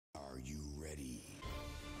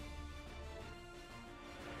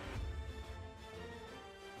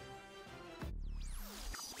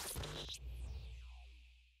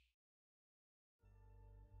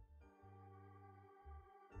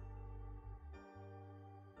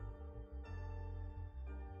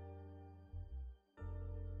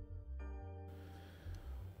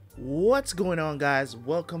What's going on, guys?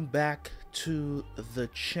 Welcome back to the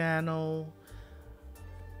channel.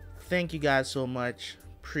 Thank you guys so much.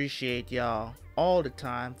 Appreciate y'all all the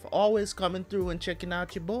time for always coming through and checking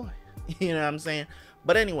out your boy. You know what I'm saying?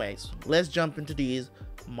 But anyways, let's jump into these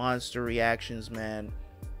monster reactions, man.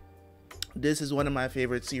 This is one of my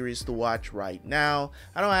favorite series to watch right now.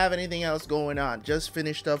 I don't have anything else going on. Just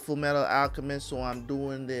finished up Fullmetal Alchemist, so I'm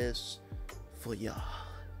doing this for y'all.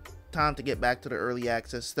 Time to get back to the early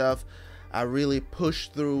access stuff. I really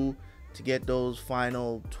pushed through to get those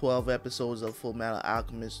final 12 episodes of Fullmetal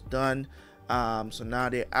Alchemist done. So now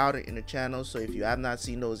they're out in the channel. So if you have not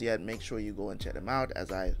seen those yet, make sure you go and check them out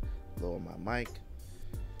as I lower my mic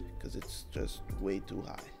because it's just way too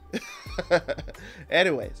high.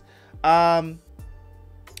 Anyways,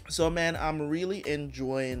 so man, I really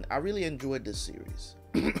enjoyed this series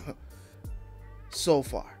so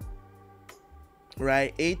far.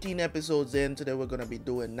 Right, 18 episodes in. Today we're going to be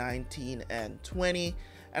doing 19 and 20,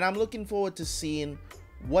 and I'm looking forward to seeing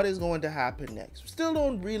what is going to happen next. Still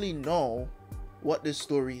don't really know what this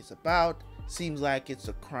story is about. Seems like it's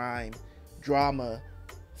a crime drama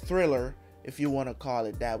thriller, if you want to call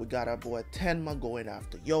it that. We got our boy Tenma going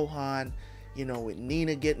after Johan, you know, with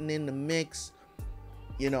Nina getting in the mix.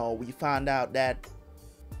 You know, we found out that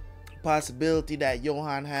possibility that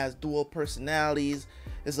Johan has dual personalities.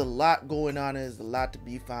 There's a lot going on. There's a lot to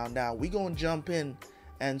be found out. We're going to jump in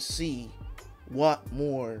and see what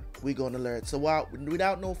more we're going to learn. So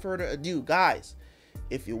without no further ado, guys,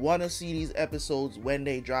 if you want to see these episodes when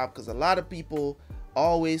they drop, because a lot of people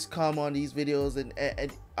always come on these videos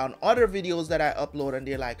and on other videos that I upload, and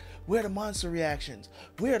they're like, where are the monster reactions?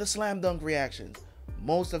 Where are the slam dunk reactions?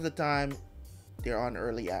 Most of the time, they're on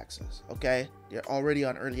early access, okay? They're already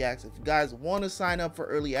on early access. If you guys want to sign up for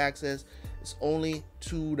early access, it's only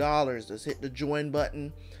 $2. Just hit the join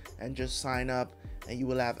button and just sign up, and you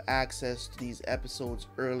will have access to these episodes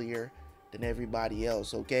earlier than everybody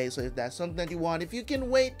else, okay? So if that's something that you want, if you can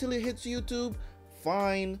wait till it hits YouTube,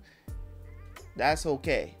 fine. That's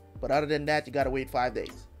okay. But other than that, you gotta wait 5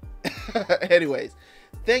 days. Anyways,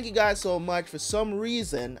 thank you guys so much. For some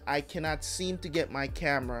reason, I cannot seem to get my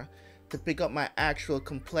camera to pick up my actual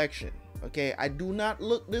complexion, okay? I do not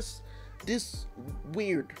look this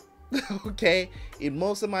weird. Okay, in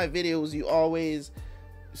most of my videos you always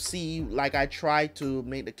see like I try to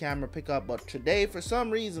make the camera pick up, but today for some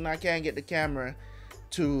reason I can't get the camera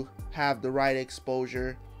to have the right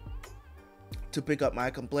exposure to pick up my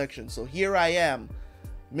complexion. So here I am,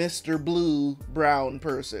 Mr. Blue Brown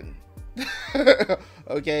person.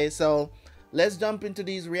 Okay, so let's jump into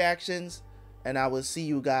these reactions and I will see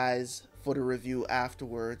you guys for the review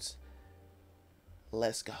afterwards.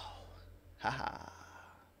 Let's go. Haha.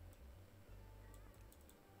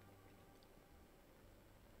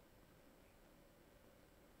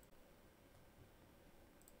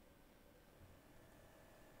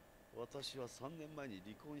 私は3年前に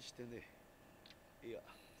離婚してね。いや、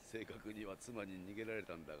正確には妻に逃げられ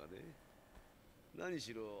たんだがね。何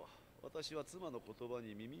しろ私は妻の言葉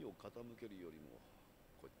に耳を傾けるよりも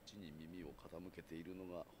こっちに耳を傾けているの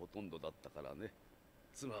がほとんどだったからね。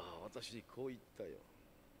妻は私にこう言ったよ。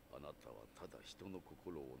あなたはただ人の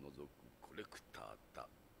心を覗くコレクターだ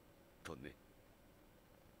とね。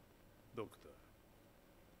ドクタ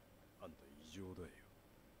ー、あんた異常だ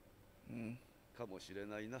よ。かもしれ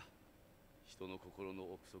ないな。人の心の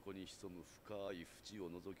奥底に潜む深い淵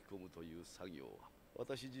を覗き込むという作業は、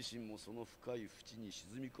私自身もその深い淵に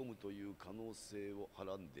沈み込むという可能性をは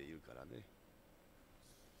らんでいるからね。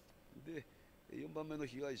で、4番目の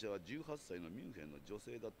被害者は18歳のミュンヘンの女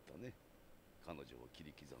性だったね。彼女を切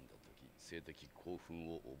り刻んだ時、性的興奮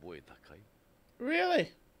を覚えたかい？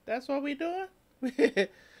 Really? That's what we doing?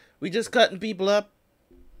 We just cutting people up?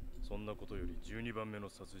 そんなことより12番目の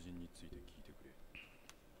殺人について聞いてくれ。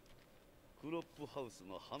クロップハウス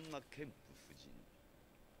のハンナ・ケンプ夫人、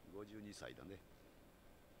52歳だね。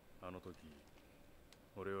あの時、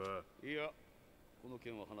俺は。いや、この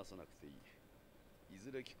件は話さなくていい。い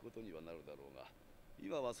ずれ聞くことにはなるだろうが、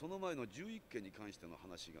今はその前の11件に関しての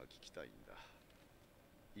話が聞きたいんだ。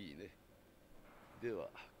いいね。では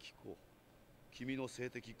聞こう。君の性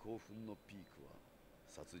的興奮のピークは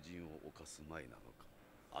殺人を犯す前なのか、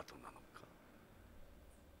後なのか。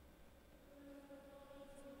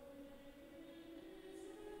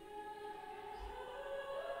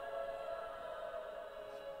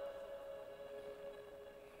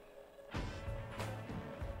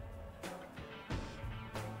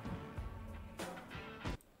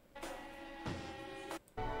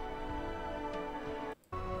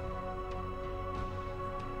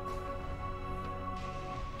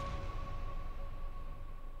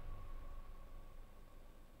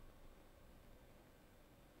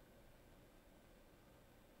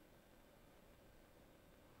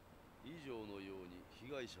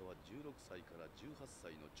害者は16歳から18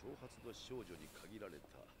歳の長髪の少女に限られ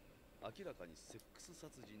た明らかにセックス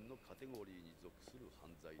殺人のカテゴリーに属する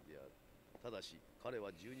犯罪である。ただし彼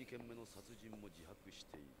は12件目の殺人も自白し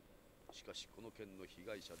ている。しかしこの件の被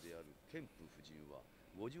害者であるケンプ夫人は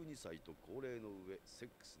52歳と高齢の上セ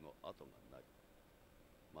ックスの跡がない。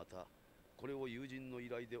またこれを友人の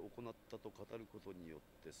依頼で行ったと語ることによ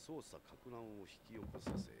って捜査攪乱を引き起こ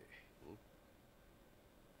させ、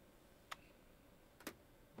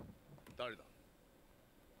誰だ？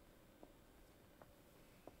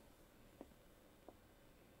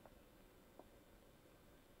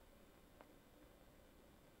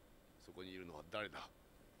そこにいるのは誰だ？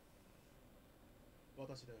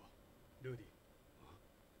私だよ、ルーデ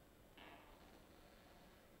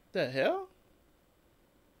ィ。The hell?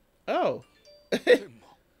 Oh.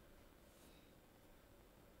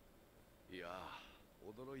 いやー、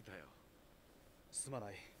驚いたよ。すま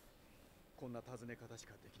ない。こんな尋ね方し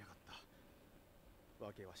かできなかった。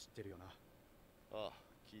わけは知ってるよな。ああ、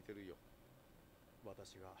聞いてるよ。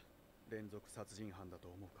私が連続殺人犯だと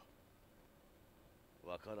思うか？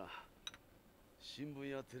わからん。新聞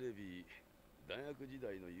やテレビ、大学時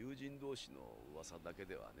代の友人同士の噂だけ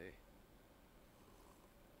ではね。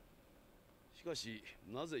しかし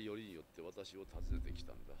なぜよりによって私を訪ねてき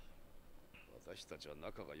たんだ？私たちは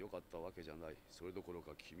仲が良かったわけじゃない。それどころ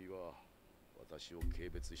か君は私を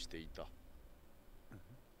軽蔑していた。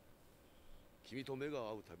君と目が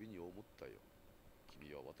合うたびに思ったよ。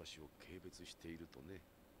君は私を軽蔑しているとね。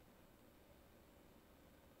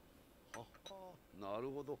はは、な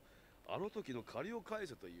るほど。あの時の借りを返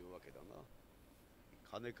せというわけだな。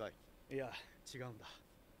金かい？いや、違うんだ。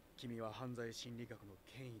君は犯罪心理学の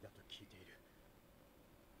権威だと聞いている。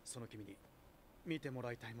その君に見ても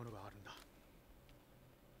らいたいものがあるんだ。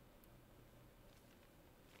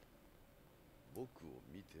僕を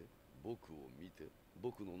見て、僕を見て、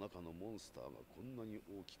僕の中のモンスターがこんなに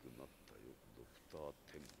大きくなったよ、ドクター・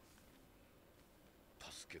テン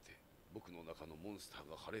マ。助けて、僕の中のモンスター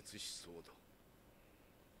が破裂しそうだ。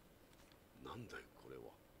なんだよこれは。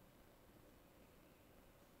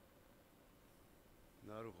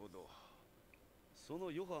なるほど。その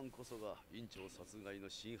ヨハンこそが院長殺害の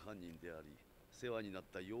真犯人であり、世話になっ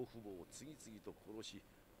た養父母を次々と殺し、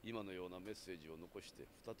今のようなメッセージを残して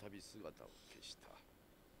再び姿を消した。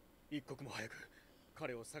一刻も早く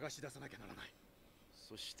彼を探し出さなきゃならない。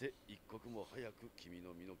そして一刻も早く君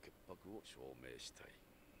の身の潔白を証明したい。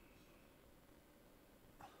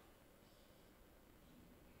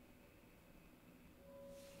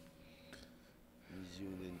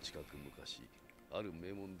20年近く昔、ある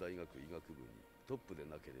名門大学医学部にトップで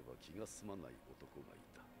なければ気が済まない男がい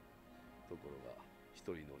た。ところが一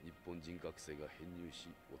人の日本人学生が編入し、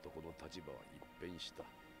男の立場は一変した。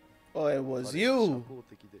Oh, it was 彼は you. 社交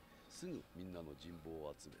的ですぐみんなの人望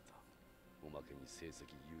を集めた。おまけに成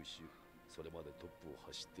績優秀、それまでトップを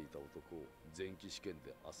走っていた男を前期試験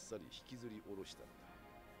であっさり引きずり下ろしたの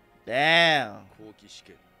だ。Damn. 後期試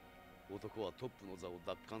験、男はトップの座を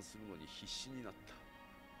奪還するのに必死になった。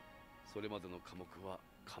それまでの科目は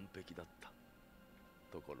完璧だった。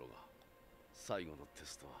ところが最後のテ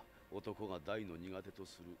ストは男が大の苦手と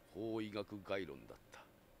する法医学概論だった。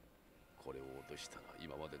これを落としたら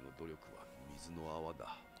今までの努力は水の泡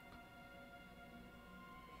だ。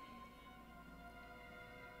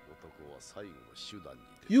男は最後の手段に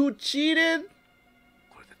出た。 You cheated?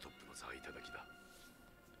 これでトップの座はいただきだ。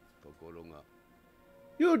ところが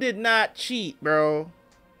You did not cheat, bro.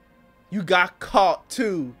 You got caught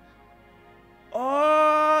too.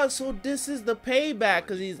 Oh, so this is the payback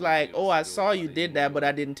because he's like, oh, I saw you did that, but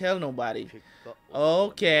I didn't tell nobody. 結果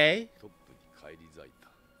Okay. トップに返り咲いた。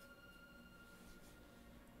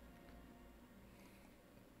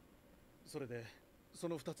それでそ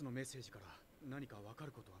の2つのメッセージから何か分か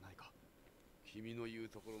ることはないか？君の言う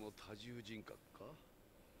ところの多重人格か？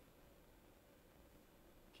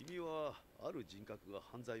君はある人格が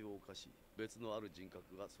犯罪を犯し、別のある人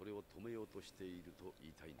格がそれを止めようとしていると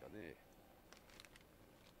言いたいんだね。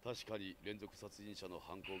確かに連続殺人者の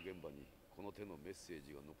犯行現場にこの手のメッセー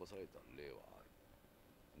ジが残された例はある。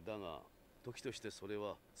だが時としてそれ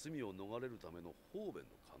は罪を逃れるための方便の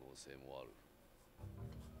可能性もある。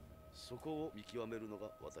そこを見極めるのが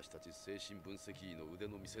私たち精神分析医の腕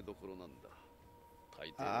の見せ所なんだ。大抵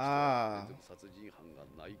の人は連続殺人犯が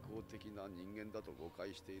内向的な人間だと誤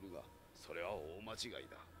解しているが、それは大間違い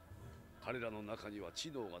だ。彼らの中には知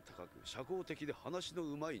能が高く社交的で話の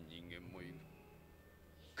うまい人間もいる。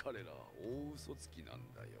彼らは大嘘つきなん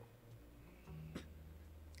だよ。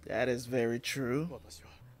 That is very true. 私は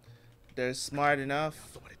They're smart enough.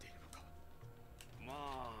 遊ばれているのか？ま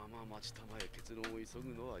あ待ちたまえ、結論を急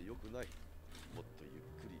ぐのは良くない。もっとゆっ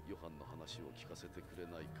話を聞かせてくれ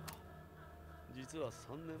ないか。実は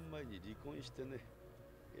3年前に離婚してね。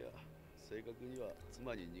いや、正確には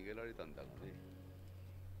妻に逃げられたんだがね。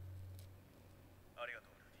ありがと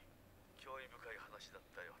う、ルーディ。興味深い話だっ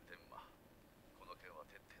たよ、天馬。この件は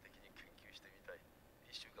徹底的に研究してみたい。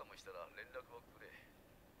1週間もしたら連絡をくれ。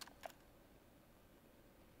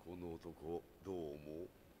この男、どう思う？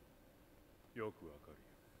よくわかるよ。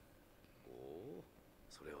おお、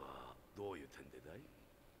それはどういう点でだい？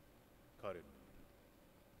彼の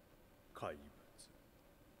怪物。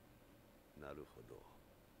なるほど。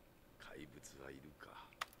怪物はいるか。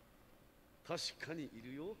確かにい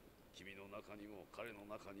るよ。君の中にも彼の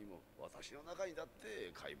中にも私の中にだっ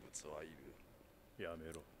て怪物はいる。やめ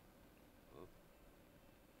ろ。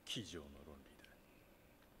机上の論理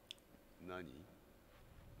だ。何？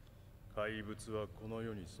怪物はこの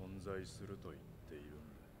世に存在すると言っているん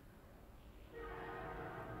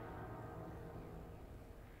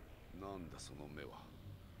だ。なんだその目は。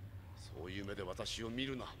そういう目で私を見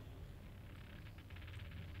るな。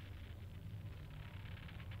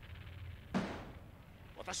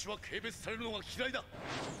私は軽蔑されるのが嫌いだ。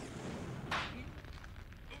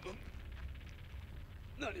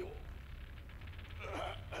何を？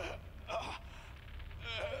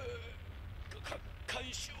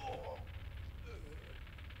回収を。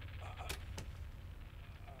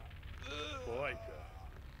怖いか？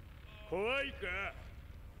怖いか？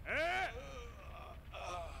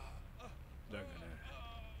だがな、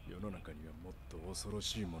世の中にはもっと恐ろ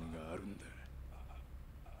しいものがあるんだ。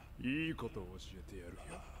いいことを教えてやる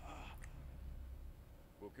よ。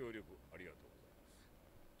ご協力ありがとうござ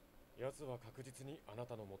います。奴は確実にあな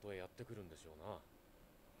たの元へやってくるんでしょうな。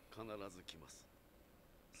必ず来ます。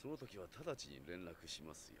その時は直ちに連絡し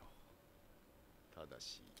ますよ。ただ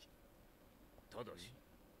し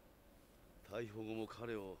逮捕後も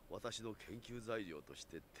彼を私の研究材料とし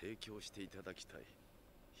て提供していただきたい。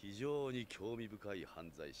非常に興味深い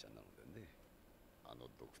犯罪者なのでね、あの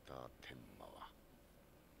ドクター天馬は。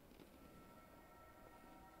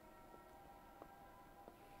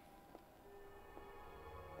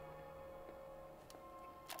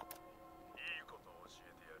いいことを教え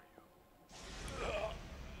てやるよ。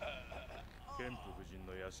ケンプ夫人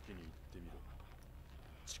の屋敷に行ってみろ。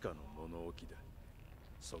地下の物置だ。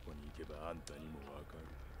そこに行けばあんたにもわかる。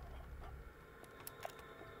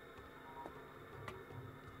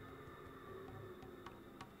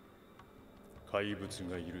怪物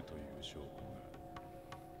がいるという証拠が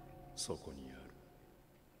そこにあ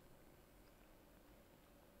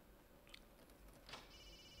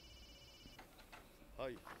る。は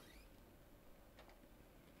い。い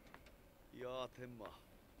やー、天馬。あ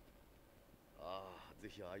あ、ぜ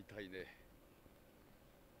ひ会いたいね。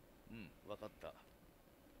うん、わかった。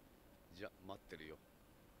じゃ、待ってるよ。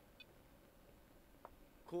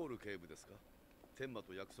コール警部ですか？天馬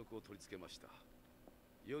と約束を取り付けました。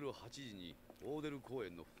夜8時にオーデル公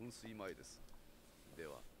園の噴水前です。で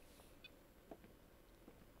は。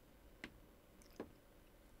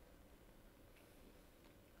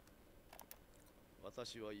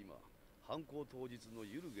私は今、犯行当日の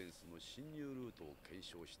ユルゲンスの侵入ルートを検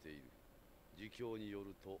証している。自供によ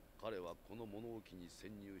ると、彼はこの物置に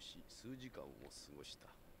潜入し、数時間を過ごした。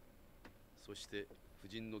そして、夫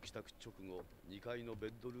人の帰宅直後、2階のベ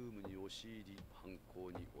ッドルームに押し入り、犯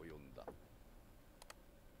行に及んだ。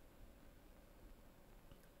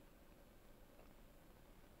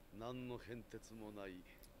何の変哲もない、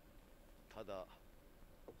ただ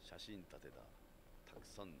写真立てだ。たく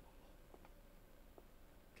さんの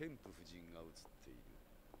ケンプ夫人が写っている。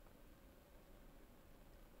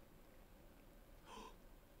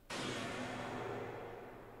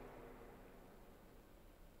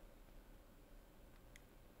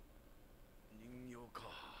人形か。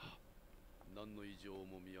何の異常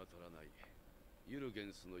も見当たらない。ユルゲ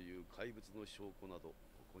ンスの言う怪物の証拠などこ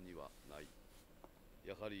こにはない。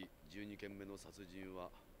やはり12件目の殺人は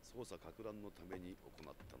捜査撹乱のために行った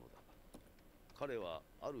のだ。彼は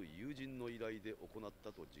ある友人の依頼で行っ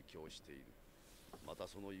たと自供している。また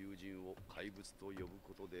その友人を怪物と呼ぶ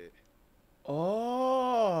ことで。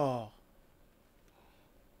Oh.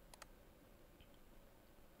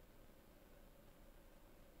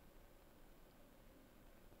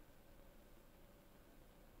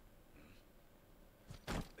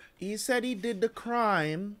 He said he did the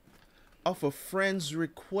crime of a friend's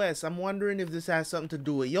request. I'm wondering if this has something to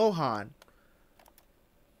do with Johan.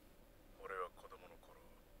 俺は子供の頃、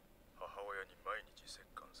母親に毎日折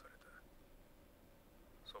檻された。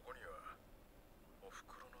そこにはお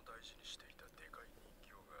袋の大事にしていたでかい人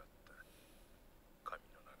形があった。髪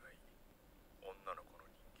の長い女の子の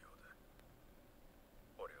人形だ。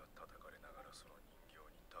俺は叩かれながらその人形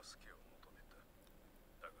に助けを求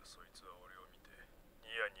だがそいつは俺を見て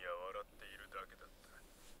ニヤニヤ笑っているだけだった。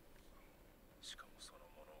しかもその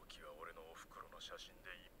物置は俺のおふくろの写真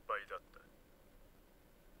でいっぱいだった。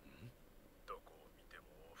どこを見ても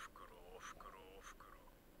おふくろおふくろおふくろ。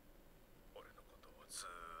俺のことをずー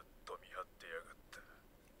っと見張ってやがった。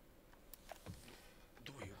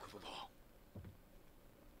どういうことだ。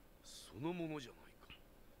そのものじゃないか。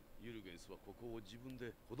ユルゲンスはここを自分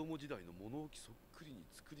で子供時代の物置そっくりに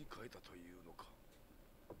作り変えたというのか。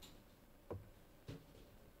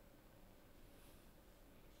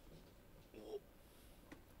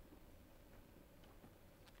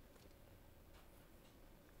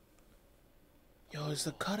Yo, it's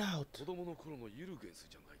a cutout. 子供の頃のユルゲンス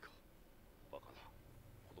じゃないか。バカな。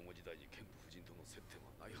子供時代にケンプ夫人との接点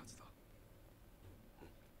はないはずだ。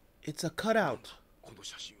It's a cutout. この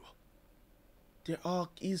写真は。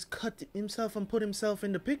He's cut himself and put himself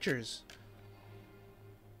in the pictures.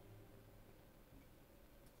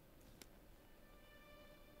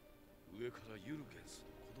 上からユルゲンスの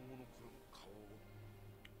子供の頃の顔を。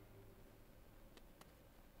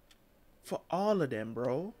For all of them,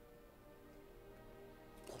 bro.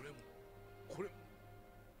 これもこれ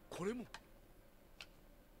もこれも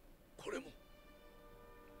これも。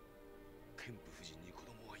ケンプ夫人に子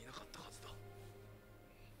供はいなかったはずだ。こ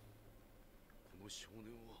の少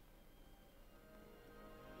年は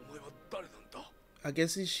お前は誰なんだ。 I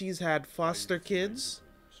guess she's had foster kids.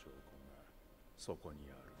 証拠がそこに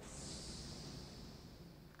ある。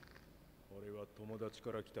俺は友達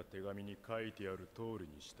から来た手紙に書いてある通り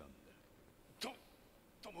にしたんだ。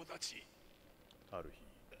友達。ある日、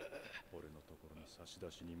俺のところに差出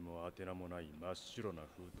人も宛名もない真っ白な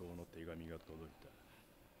封筒の手紙が届いた。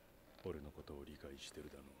俺のことを理解して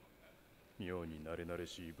るだろう。妙に慣れ慣れ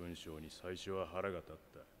しい文章に最初は腹が立っ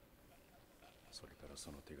た。それから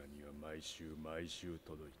その手紙は毎週毎週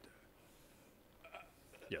届いた。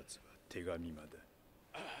奴は手紙まで。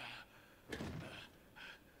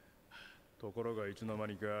ところがいつの間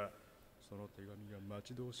にかその手紙が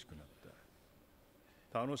待ち遠しくなった。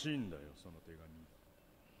楽しいんだよその手紙。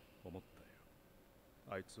思ったよ。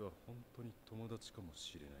あいつは本当に友達かも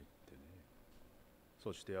しれないってね。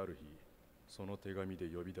そしてある日その手紙で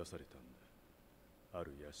呼び出されたんだ。あ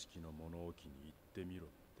る屋敷の物置に行ってみろっ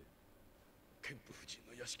て。ケンプ夫人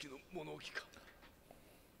の屋敷の物置か。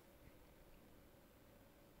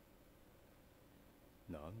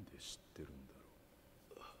なんで知ってるんだろ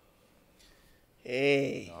う。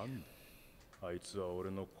Hey. なんであいつは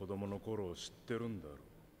俺の子供の頃を知ってるんだろう。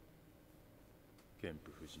ケン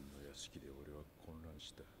プ夫人の屋敷で俺は混乱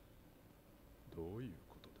した。どういう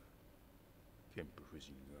ことだ。ケンプ夫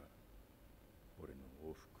人が俺の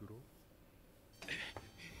おふくろ。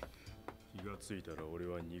気がついたら俺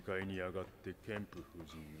は2階に上がってケンプ夫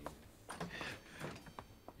人を。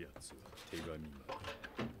奴は手紙まで。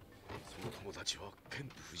その友達はケン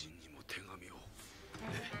プ夫人にも手紙を。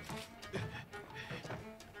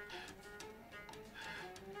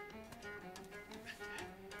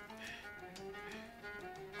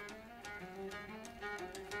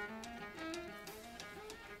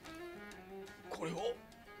これを。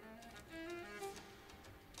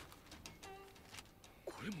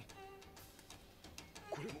これも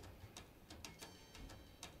これも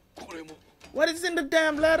これも。 What is in the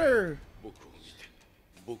damn letter? 僕を見て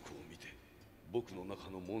僕を見て。僕の中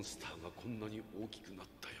のモンスターがこんなに大きくなっ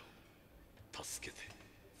たよ。助けて。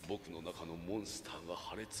僕の中のモンスターが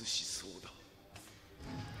破裂しそうだ。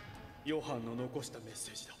ヨハンの残したメッ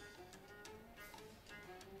セージだ。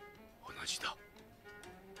同じだ。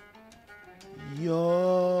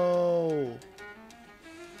 Yo. 友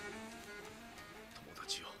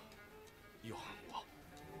達よ。ヨハンは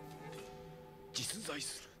実在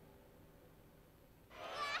する。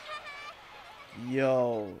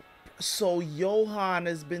 Yo. So Johan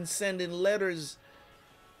has been sending letters.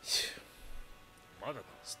 まだか。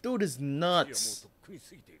 This dude is いやもう nuts. とっくに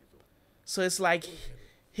過ぎているぞ。 So it's like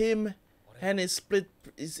him and his split.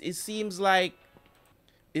 It seems like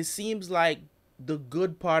the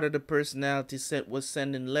good part of the personality set was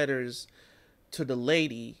sending letters to the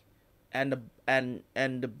lady, and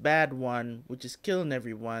the bad one, which is killing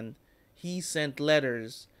everyone, he sent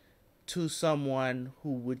letters to someone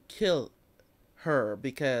who would kill her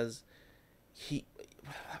because he.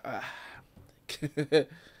 来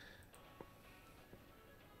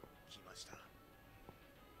ました。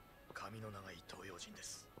髪の長い東洋人で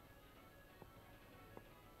す。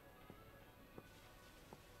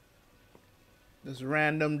 There's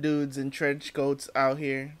random dudes in trench coats out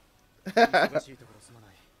here. 忙しいところすまな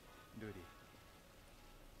い。ルーディ。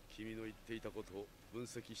君の言っていたことを分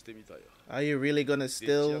析してみたよ。 Are you really gonna でっち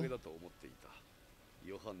上げ still? だと思っていた。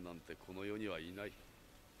ヨハンなんてこの世にはいない。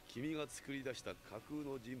君が作り出した架空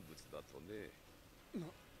の人物だとね。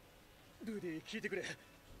ルーディ、聞いてくれ。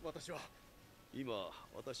私は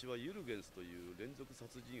私はユルゲンスという連続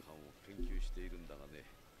殺人犯を研究しているんだがね、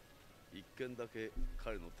一件だけ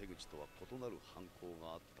彼の手口とは異なる犯行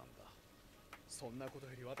があったんだ。そんなこと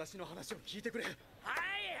より私の話を聞いてくれ。はいはい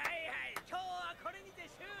はい、今日はこれにて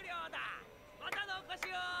終了だ。またのお越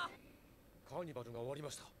しを。カーニバルが終わり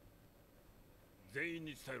ました。全員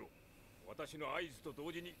に伝えろ。私の合図と同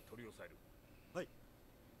時に取り押さえる。はい。二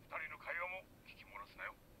人の会話も聞き漏らすな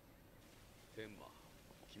よ。天馬、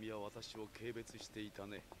君は私を軽蔑していた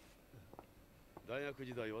ね。大学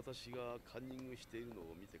時代私がカンニングしているの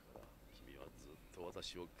を見てから君はずっと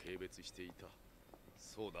私を軽蔑していた。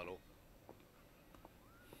そうだろう。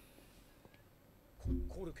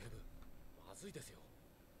コール警部、まずいですよ。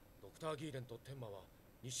ドクター・ギーレンと天馬は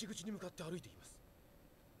西口に向かって歩いています。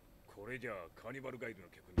これじゃあカーニバルガイドの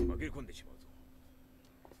客に紛れ込んでしまうぞ。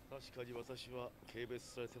確かに私は軽蔑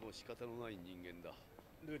されても仕方のない人間だ。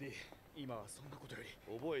ルーディ、今はそんなことより。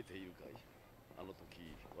覚えているかい？あの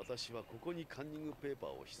時私はここにカンニングペーパー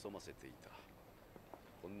を潜ませていた。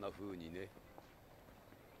こんな風にね。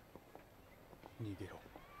逃げろ。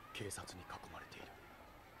警察に囲まれている。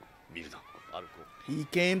見るな、歩こう。 He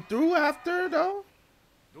came through after though.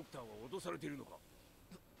 ドクターは脅されているのか？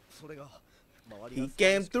それが He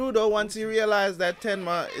came through though once he realized that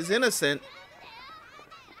Tenma is innocent.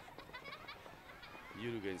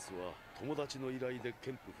 ユルゲンスは友達の依頼で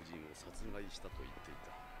ケンプ夫人を殺害したと言ってい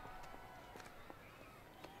た。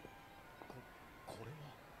これは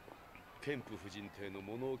ケンプ夫人邸の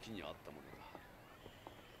物置にあったものだ。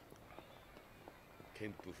ケ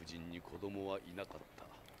ンプ夫人に子供はいなかった。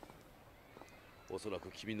おそらく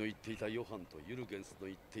君の言っていたヨハンとユルゲンスの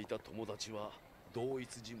言っていた友達は同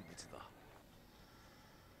一人物だ。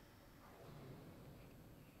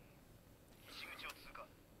西口を通過。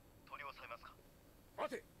取り押さえますか？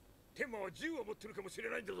待て、天馬は銃を持ってるかもしれ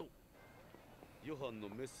ないんだぞ。ヨハンの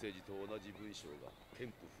メッセージと同じ文章がケ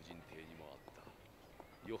ンプ夫人邸にもあった。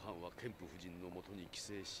ヨハンはケンプ夫人のもとに寄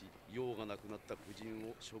生し、用がなくなった夫人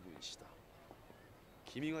を処分した。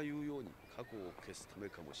君が言うように過去を消すため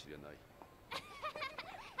かもしれない。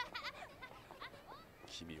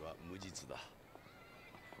君は無実だ。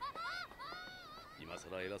今さ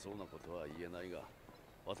ら偉そうなことは言えないが、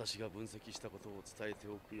私が分析したことを伝えて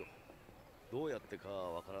おくよ。どうやってか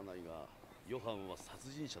はわからないが、ヨハンは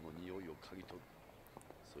殺人者の匂いを嗅ぎ取る。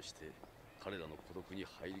そして彼らの孤独に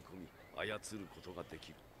入り込み操ることができ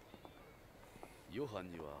る。ヨハ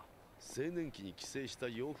ンには青年期に寄生した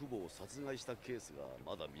養父母を殺害したケースが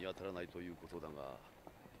まだ見当たらないということだが、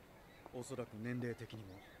おそらく年齢的にも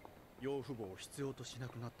養父母を必要としな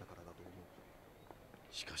くなったからだと思う。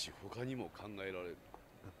しかし他にも考えられる。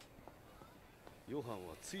ヨハン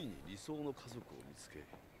はついに理想の家族を見つけ、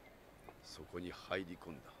そこに入り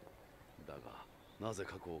込んだ。だがなぜ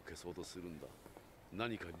過去を消そうとするんだ？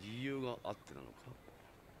何か理由があってなのか？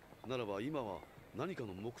ならば今は何か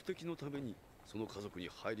の目的のためにその家族に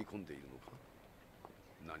入り込んでいるのか？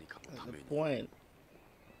何かのために。 Point.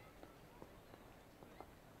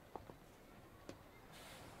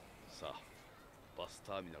 さあ、バス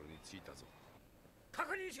ターミナルに着いたぞ。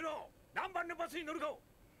確認しろ。何番のバスに乗るか。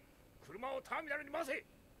車をターミナルに回せ。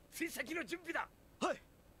追跡の準備だ。はい。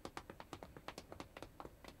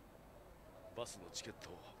バスのチケット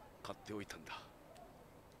を買っておいたんだ。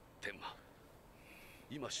天馬、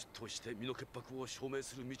今出頭して身の潔白を証明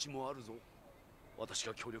する道もあるぞ。私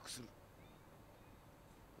が協力する。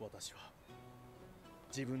私は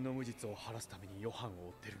自分の無実を晴らすためにヨハンを追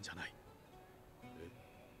ってるんじゃない。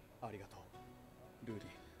ありがとう、ルーディ。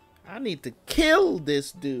I need to kill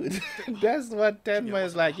this dude. That's what Tenma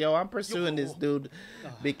is like. Yo, I'm pursuing this dude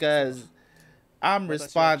because I'm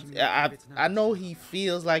responsible. I know he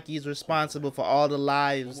feels like he's responsible for all the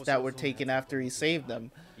lives that were taken after he saved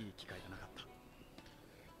them. いい機会がなかった。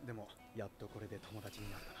でもやっとこれで友達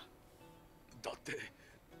になったな。だって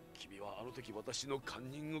君はあの時私のカ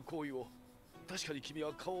ンニング行為を、確かに君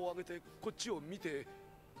は顔を上げてこっちを見て。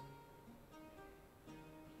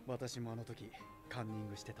私もあの時カンニン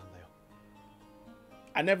グしてたんだよ。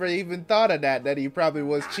I never even thought of that he probably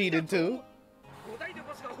was cheating too. 5台の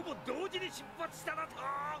バスがほぼ同時に出発しただと。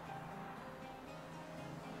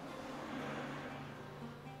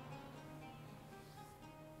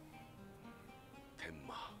天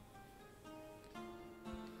馬、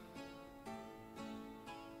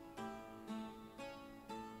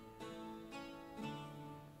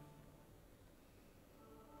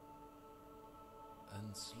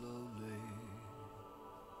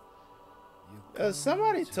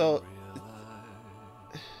Somebody told.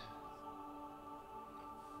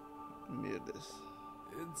 Mute this.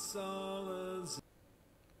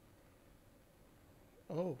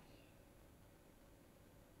 Oh.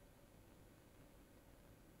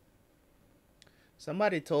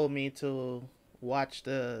 Somebody told me to watch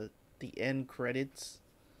the end credits,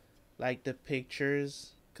 like the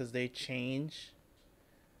pictures, cuz they change.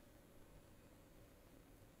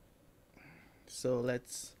 So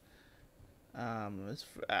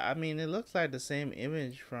I mean, it looks like the same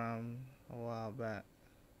image from a while back.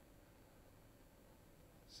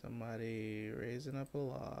 Somebody raising up a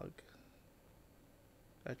log.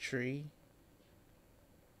 A tree.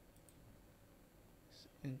 It's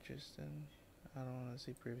interesting. I don't want to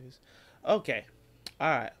see previews. Okay.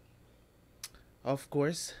 Alright. Of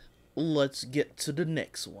course. Let's get to the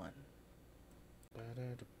next one.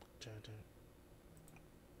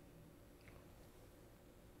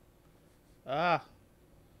 Ah.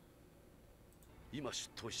 今出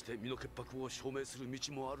頭して身の潔白を証明する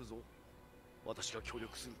道もあるぞ。私が協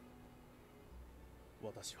力する。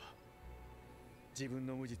私は自分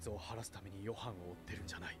の無実を晴らすためにヨハンを追ってるん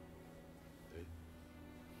じゃない。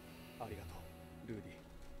ありがとう、ルーディ。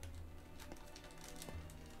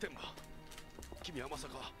天馬、君はまさ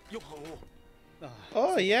かヨハンを。ああ、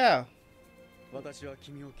Oh yeah. 私は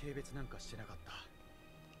君を軽蔑なんかしてなかった。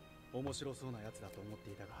面白そうなやつだと思っ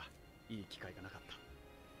ていたが、いい機会がなかっ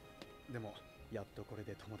た。でもやっとこれ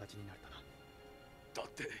で友達になれたな。だ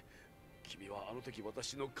って君はあの時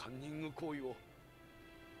私のカンニング行為を。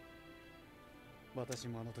私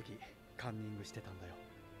もあの時カンニングしてたんだよ。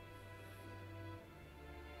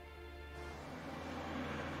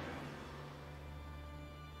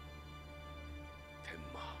天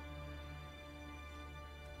馬。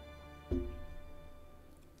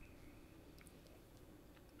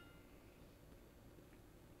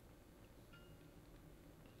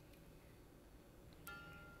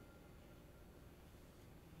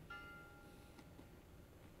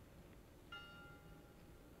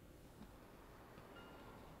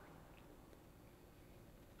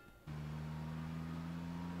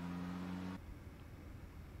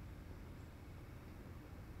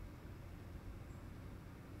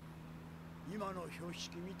今の標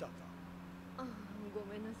識見たか。ああ、ご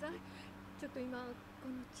めんなさい。ちょっと今こ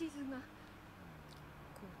の地図が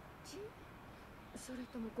こっち、それ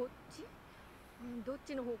ともこっち、どっ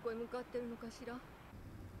ちの方向へ向かってるのかしら。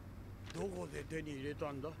どこで手に入れ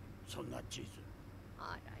たんだ、そんな地図。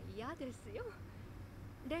あら嫌ですよ。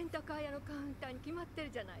レンタカー屋のカウンターに決まって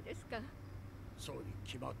るじゃないですか。そうに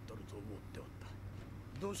決まっとると思っておっ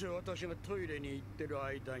た。どうせ私がトイレに行ってる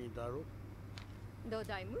間にだろ。土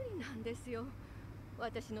台無理なんですよ。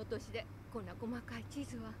私の年でこんな細かい地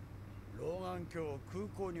図は。老眼鏡を空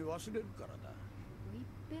港に忘れるからだ。ウィッ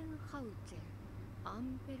ペンハウゼン、ア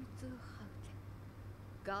ンベルツハウゼン、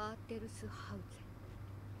ガーテルスハウゼ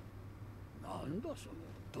ン。なんだその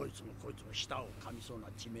どいつもこいつも舌を噛みそうな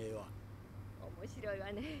地名は。面白い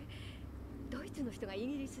わね。ドイツの人がイ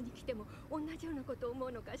ギリスに来ても同じようなことを思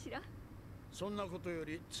うのかしら。そんなことよ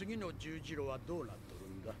り次の十字路はどうなっとる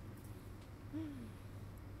んだ。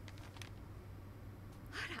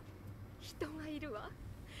あら、人がいるわ。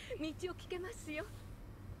道を聞けますよ。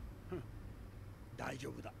大丈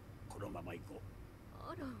夫だ、このまま行こ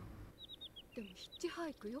う。あら、でもヒッチハ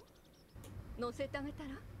イクよ。乗せてあげたら。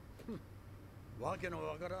わけの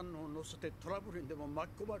わからんのを乗せてトラブルにでも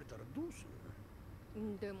巻き込まれたらどうす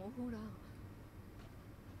る。でもほら、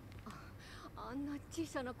あんな小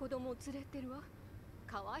さな子供を連れてるわ。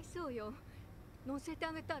かわいそうよ。乗せて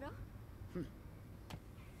あげたら。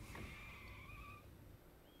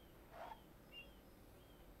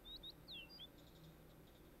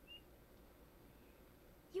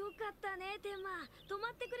よかったね、テンマ。泊ま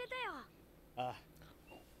ってくれたよ。ああ。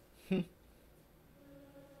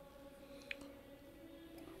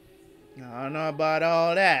I don't know about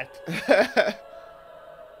all that.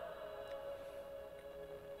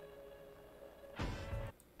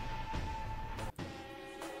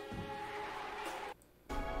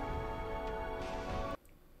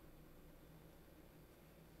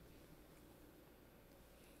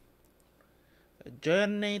 A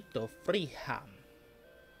journey to Freeham.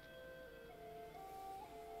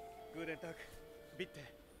 グーデンタク、ビッ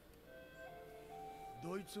テ。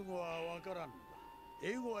ドイツ語はわからんのだ。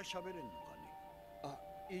英語は喋れんのかね。あ、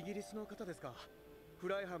イギリスの方ですか。フ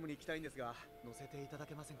ライハムに行きたいんですが、乗せていただ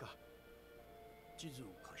けませんか。地図を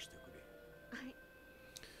貸してくれ。はい。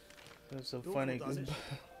That's a funny good.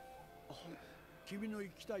 君の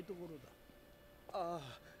行きたいところだ。あ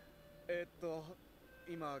あ、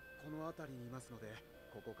今この辺りにいますので、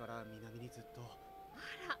ここから南にずっと。あ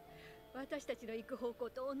ら、私たちの行く方向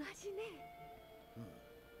と同じね。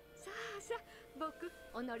さあさあ、僕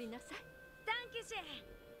お乗りなさい。ダ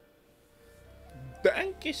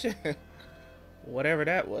Dankeschön. Whatever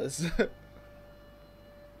that was.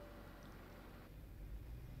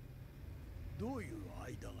 どういう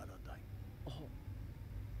間柄だい？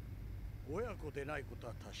親子でないこと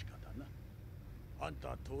は確かだな。あんた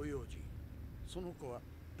は東洋人、その子は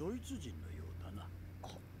ドイツ人のようだな。は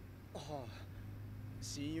あ、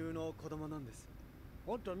親友の子供なんです。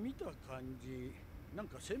あんた見た感じ、なん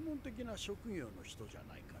か専門的な職業の人じゃ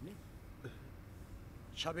ないかね。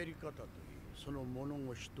喋り方といい、その物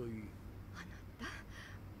腰といい。あなた、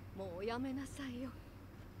もうやめなさいよ。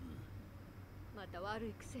また悪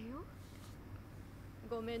い癖よ。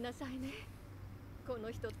ごめんなさいね。こ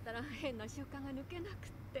の人ったら変な習慣が抜けなくっ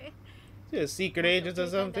て。Yeah, secret agents or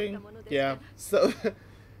something? Yeah. So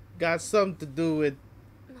got something to do with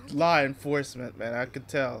law enforcement, man. I could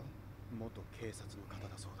tell. 元警察の方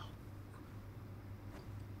だそうだ。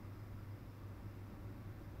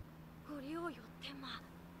ご利用よってま。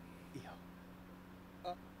いや、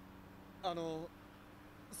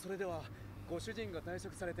それではご主人が退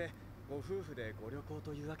職されてご夫婦でご旅行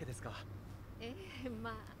というわけですか？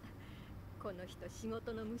まあこの人仕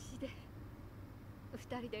事の虫で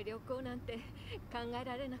2人で旅行なんて考え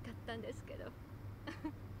られなかったんですけど。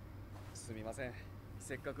すみません、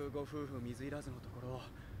せっかくご夫婦水入らずのところ、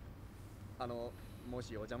も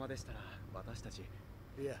しお邪魔でしたら私たち。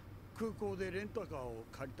いや、空港でレンタカーを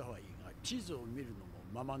借りたはいいが、地図を見るのも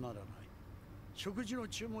ままならない。食事の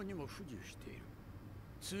注文にも不自由している。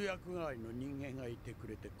通訳代わりの人間がいてく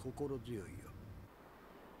れて心強いよ。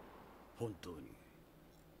本当に。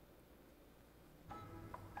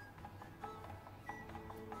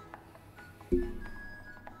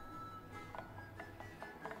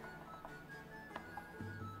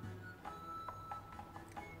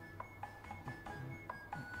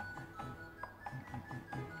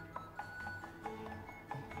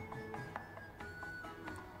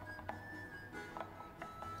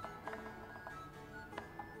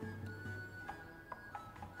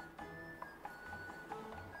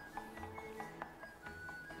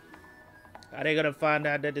Are they gonna find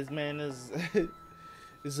out that this man is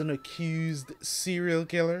is an accused serial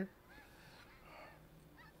killer?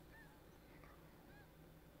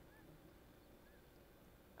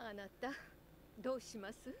 あなた、どうし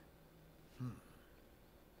ます？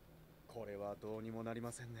これはどうにもなり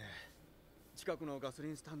ませんね。近くのガソリ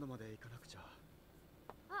ンスタンドまで行かなくちゃ。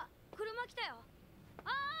あ、車来たよ。お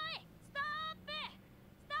ーい、ストップ！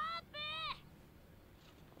ストッ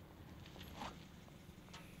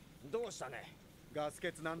プ！どうしたね？ガス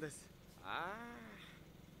欠なんです。あ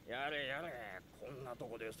あ、やれやれ、こんなと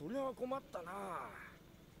こでそれは困ったな。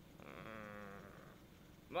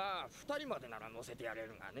まあ2人までなら乗せてやれ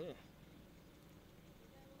るがね。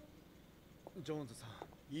ジョーンズさ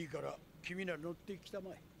ん、いいから君ら乗ってきた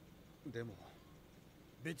まえ。でも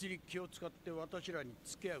別に気を使って私らに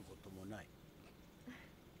付き合うこともない。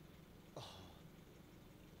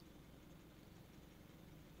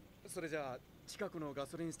それじゃあ近くのガ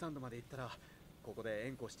ソリンスタンドまで行ったらここで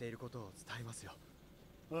縁故していることを伝えますよ。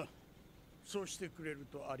ああ、そうしてくれる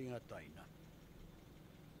とありがたいな。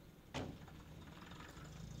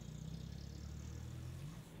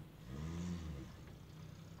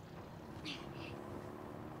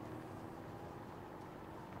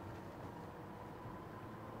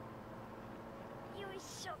よい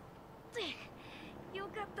しょって。よ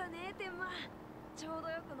かったね、テンマ。ちょうど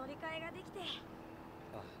よく乗り換えができて。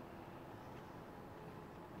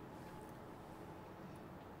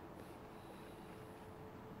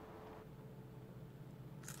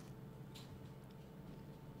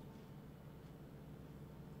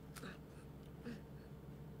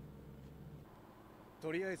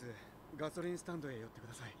とりあえずガソリンスタンドへ寄ってく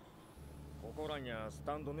ださい。ここらにはス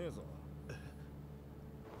タンドねえぞ。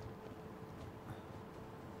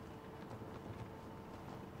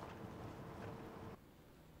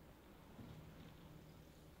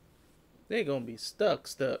They're gonna be stuck.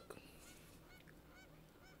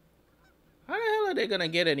 How the hell are they gonna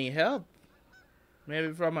get any help?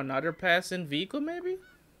 Maybe from another passing vehicle, maybe?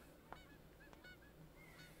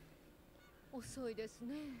 遅いです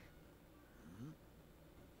ね。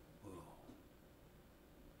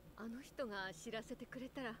あの人が知らせてくれ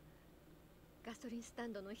たらガソリンスタ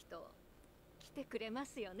ンドの人来てくれま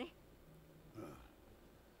すよね。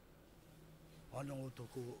あの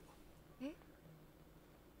男、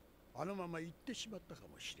あのまま行ってしまったか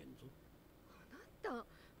もしれんぞ。あなた、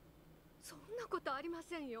そんなことありま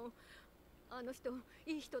せんよ。あの人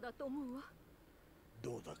いい人だと思うわ。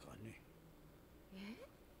どうだかね。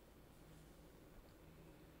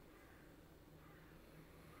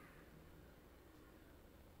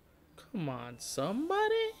Come on,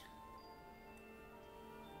 somebody?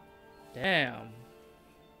 Damn.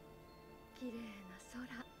 綺麗な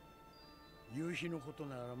空。夕日のこと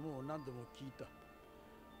ならもう何度も聞いた。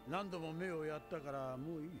何度も目をやったから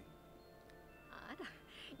もういい。あら、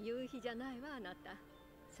夕日じゃないわあなた。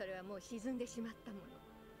それはもう沈んでしまったもの。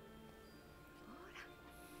ほら、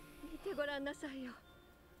見てごらんなさいよ。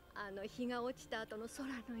あの日が落ちた後の空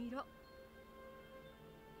の色。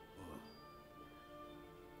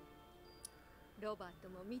ロバート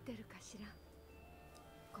も見てるかしら、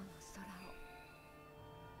この空を。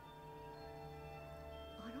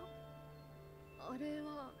あれ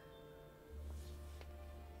は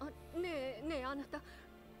ねえあなた、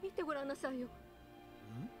見てごらんなさいよ。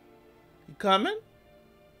You coming?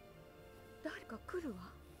 誰か来るわ。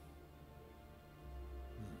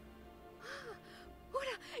ほら、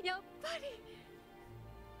やっぱり。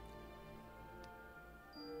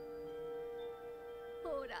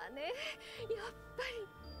ほらね、やっぱ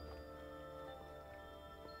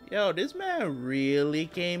り。 Yo, this man really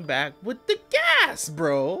came back with the gas,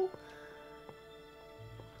 bro.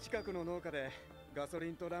 近くの農家でガソリ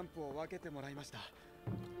ンとランプを分けてもらいました。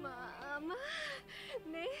まあ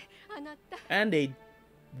ね、あなた。 And they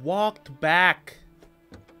walked back.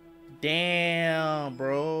 Damn,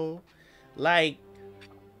 bro. Like,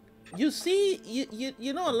 you see,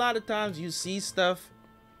 you know, a lot of times you see stuff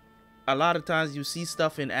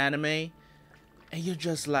in anime, and you're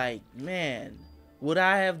just like, man, would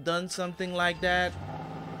I have done something like that?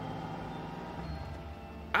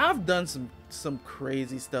 I've done some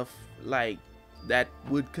crazy stuff like that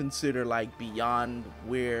would consider like beyond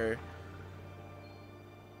where,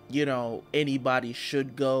 you know, anybody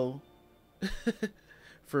should go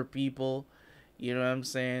for people, you know what I'm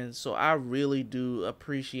saying? So I really do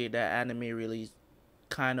appreciate that anime really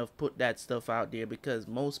kind of put that stuff out there, because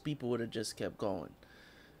most people would have just kept going,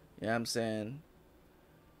 you know what I'm saying?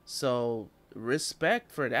 So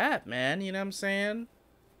respect for that, man, you know what I'm saying?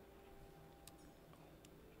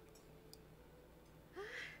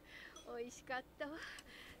 美味しかったわね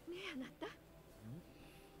えあなた。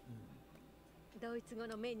ドイツ語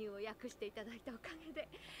のメニューを訳していただいたおかげで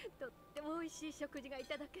とっても美味しい食事がい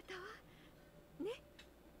ただけたわね。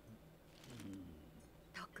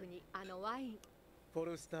特にあのワイン、フォ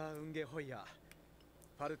ルスター・ウンゲホイヤー、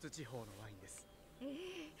ファルツ地方のワインです。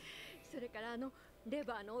それからあのレ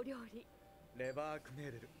バーのお料理、レバークネ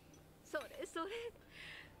ーデル。それ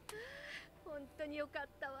本当によかっ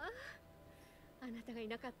たわ。あなたがい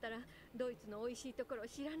なかったらドイツの美味しいところを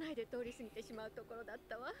知らないで通り過ぎてしまうところだっ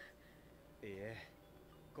たわ。いいえ、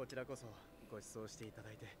こちらこそご馳走していた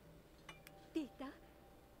だいて。ピーター、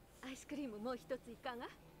アイスクリームもう一ついかが？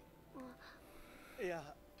い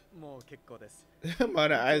や、もう結構です。ま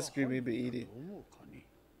だアイスクリームbe eating。思うかね。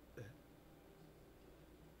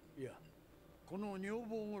いや、この女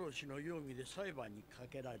房殺しの容疑で裁判にか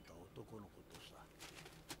けられた男のことさ。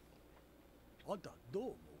あんたどう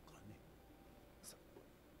思うかね。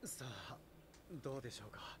さあ、どうでしょう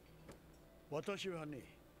か。私はね、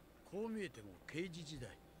こう見えても刑事時代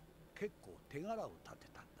結構手柄を立て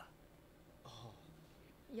たんだ。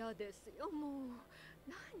嫌ですよ、もう。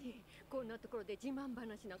何こんなところで自慢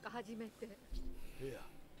話なんか始めて。いや、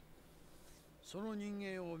その人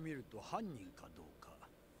間を見ると犯人かどうか、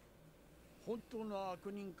本当の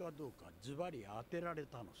悪人かどうかズバリ当てられ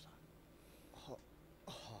たのさ。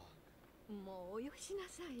もうおよしな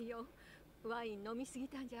さいよ。ワイン飲みすぎ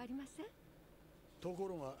たんじゃありません？とこ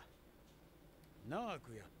ろが長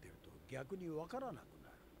くやってると逆にわからなくな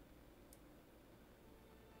る。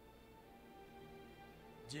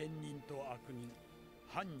善人と悪人、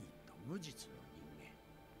犯人と無実の人間、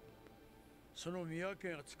その見分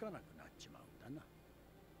けがつかなくなっちまうんだな。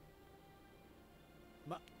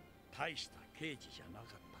ま、大した刑事じゃなかっ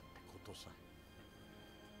たってことさ。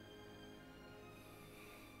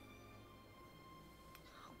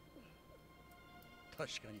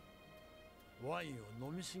確かにワインを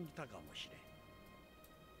飲みすぎたかもし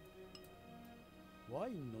れん。ワ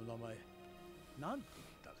インの名前なんて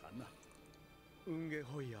言ったかな。ウンゲ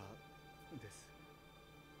ホイヤーです。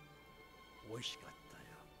美味しかったよ。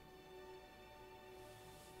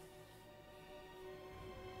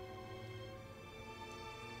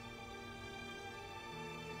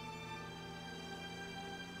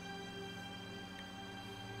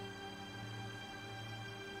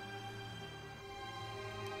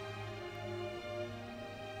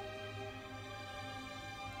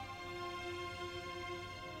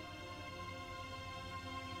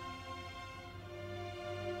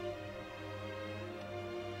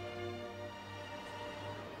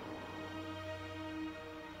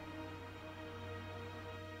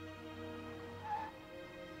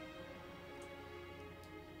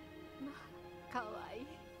かわいい。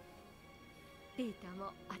ピーター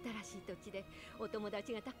も新しい土地でお友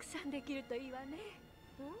達がたくさんできるといいわね。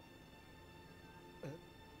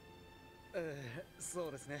そ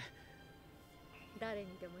うですね。誰に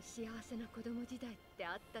でも幸せな子供時代って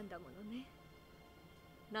あったんだものね。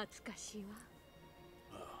懐かしいわ。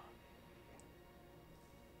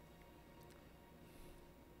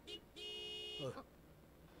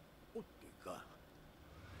おってか。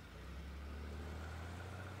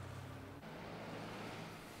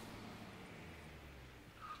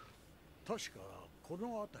確かこの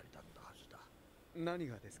辺りだったはずだ。何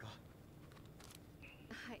がですか？は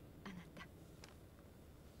い、あなた。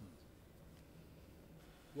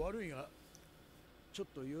悪いがちょっ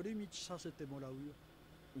と寄り道させてもらうよ。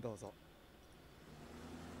どうぞ。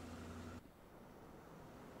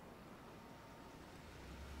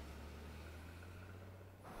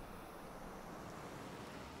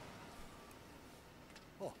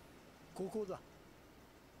あ、ここだ。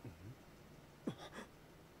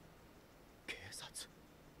警察。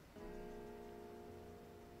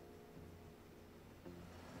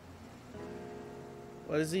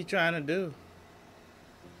What is he trying to do?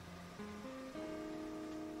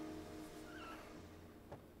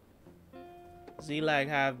 Does he like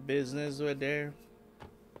have business with there?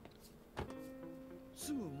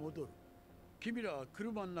 すぐ戻る。君らは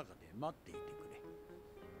車の中で待っていてく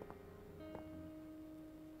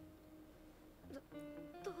れ。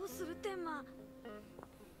どうするテンマ。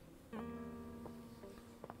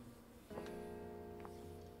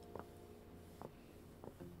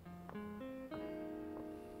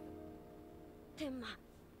テンマ、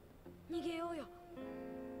逃げようよ。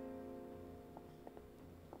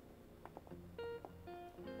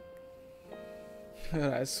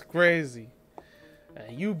That's crazy.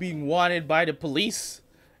 You being wanted by the police,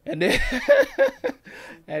 and then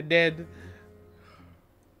and then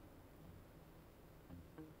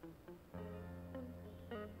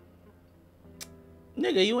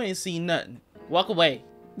nigga, you ain't seen nothing. Walk away.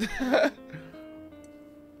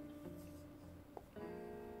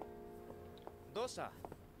 どうした？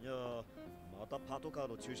いや、またパトカー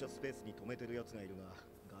の駐車スペースに止めてるやつがいる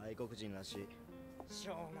が、外国人らしい。し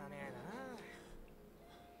ょうがねえな。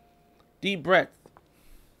Deep breath.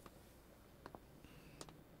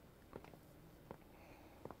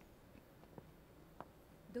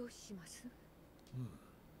 どうします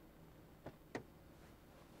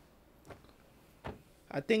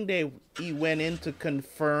？I think he went in to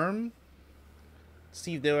confirm,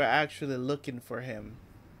 see if they were actually looking for him.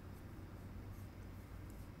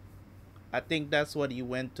 I think that's what he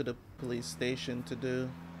went to the police station to do.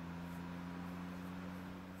「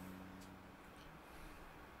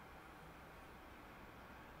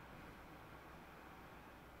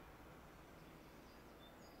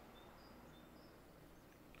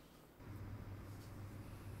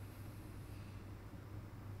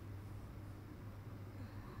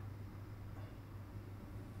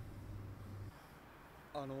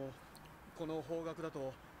この方角だ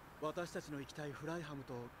と私たちの行きたいフライハム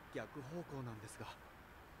と逆方向なんですが。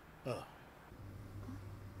ああ、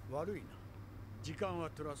悪いな。時間は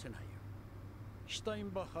取らせないよ。シュタイ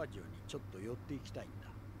ンバッハ城にちょっと寄っていきたいんだ。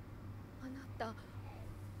あなた。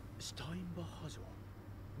シュタインバッハ城。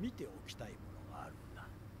見ておきたいものがあるんだ。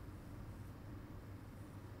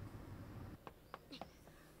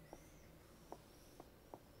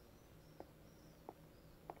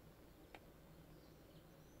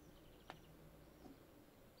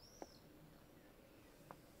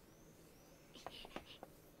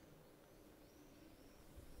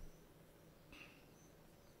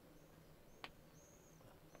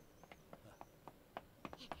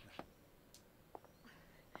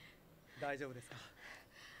大丈夫ですか？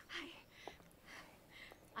はい。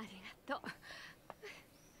ありがと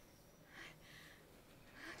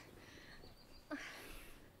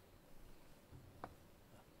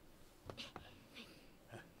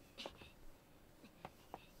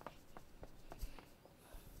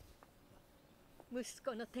う。息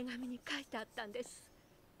子の手紙に書いてあったんです。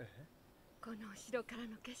このお城から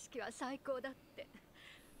の景色は最高だって。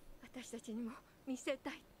私たちにも見せ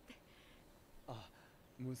たいって。あ、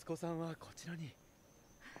息子さんはこちらに。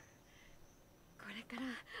これか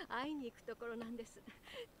ら会いに行くところなんです。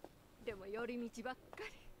でも寄り道ばっか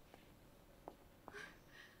り。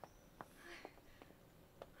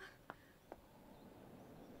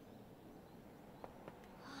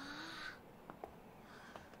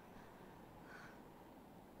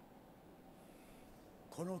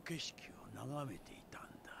この景色を眺めていたんだ。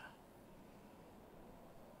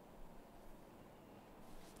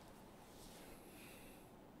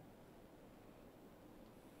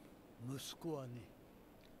息子はね、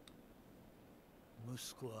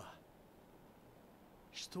息子は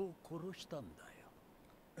人を殺したんだ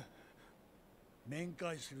よ。面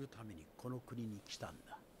会するためにこの国に来たん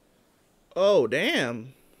だ。Oh,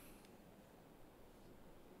 damn.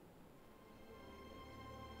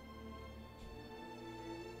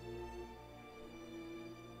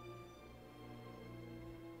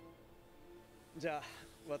 じゃあ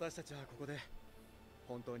私たちはここで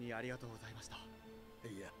本当にありがとうございました。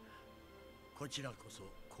いや、こちらこそ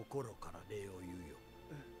心から礼を言うよ。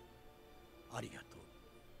ありがとう。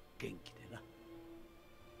元気でな。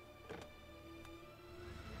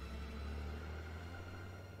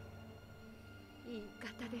いい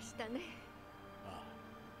方でしたね。ああ、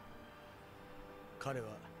彼は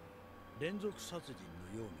連続殺人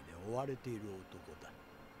の容疑で追われている男だ。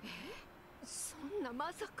そんな、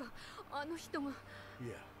まさかあの人が。い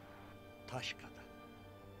や、確かだ。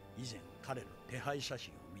以前彼の手配写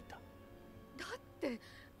真を見た。だって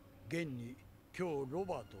現に今日ロ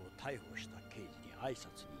バートを逮捕した刑事に挨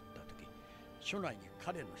拶に行った時、署内に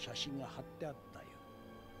彼の写真が貼ってあったよ。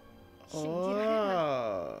信じられない。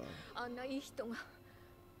あんないい人が。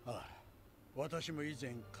ああ、私も以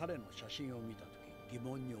前彼の写真を見た時疑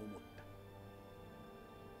問に思った。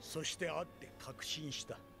そして会って確信し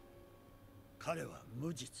た。彼は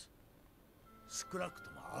無実。少なく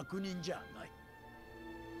とも悪人じゃない。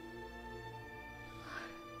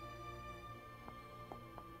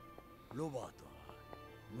ロバートは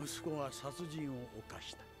息子が殺人を犯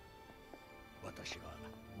した。私は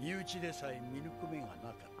身内でさえ見抜く目がなか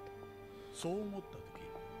った。そう思った時、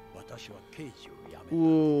私は刑事を辞めた。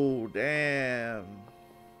Ooh, damn.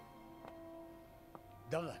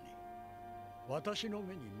 だがね、私の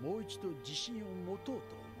目にもう一度自信を持とうと思う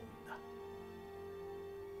んだ。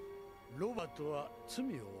ロバートは罪を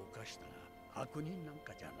犯したが悪人なん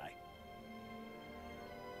かじゃない。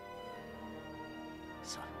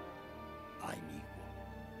さあ、会いに行こ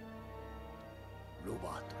う。ロ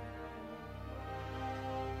バート。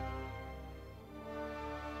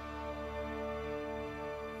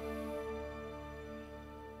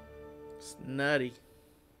It's nutty.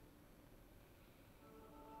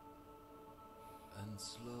 And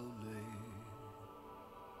slowly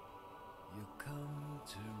you come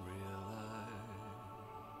to realize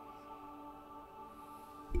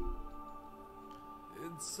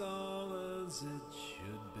it's all as it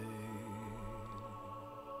should be.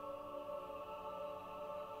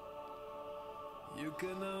 You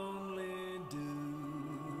can only do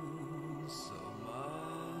so much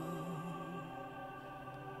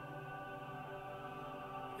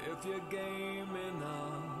if you're game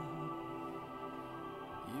enough.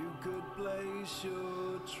 You could place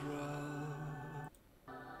your trust.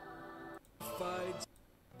 Fight.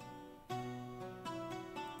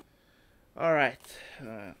 All right.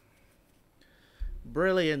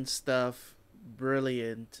 Brilliant stuff.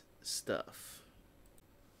 Brilliant stuff.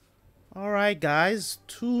 All right, guys.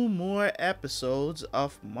 2 more episodes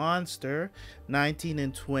of Monster 19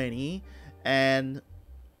 and 20. And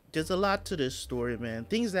there's a lot to this story, man.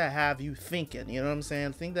 Things that have you thinking. You know what I'm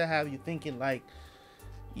saying? Things that have you thinking like,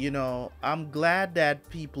 you know, I'm glad that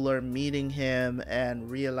people are meeting him and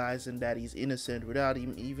realizing that he's innocent without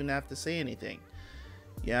even have to say anything.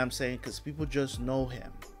 Yeah, you know I'm saying, because people just know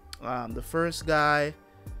him. The first guy,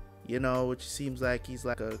 you know, which seems like he's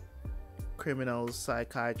like a criminal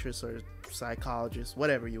psychiatrist or psychologist,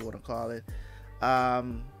 whatever you want to call it.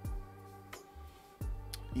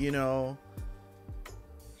 You know,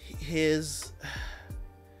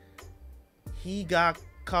 he got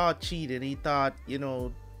caught cheating. He thought, you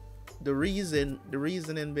know, the reasoning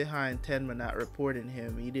behind Tenma not reporting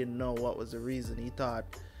him, he didn't know what was the reason. He thought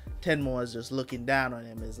Tenma was just looking down on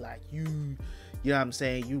him. It's like, you know what I'm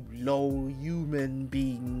saying, you low human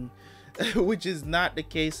being, which is not the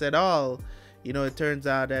case at all. You know, it turns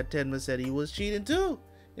out that Tenma said he was cheating too.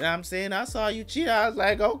 You know what I'm saying? I saw you cheat. I was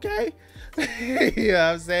like, okay. You know what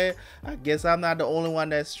I'm saying? I guess I'm not the only one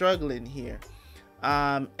that's struggling here.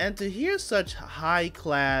 And to hear such high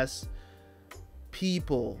class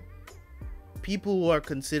people who are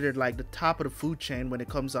considered like the top of the food chain when it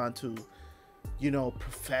comes on to, you know,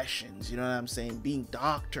 professions, you know what I'm saying, being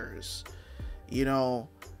doctors, you know,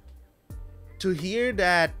 to hear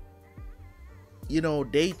that, you know,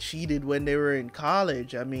 they cheated when they were in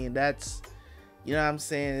college. I mean, that's, you know what I'm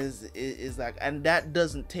saying, is like, and that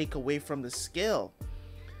doesn't take away from the skill.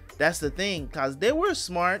 That's the thing, because they were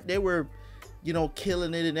smart, they were, you know,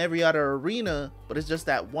 killing it in every other arena, but it's just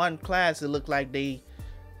that one class it looked like they,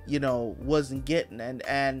 you know, wasn't getting.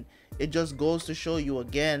 And it just goes to show you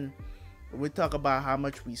again, we talk about how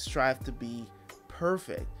much we strive to be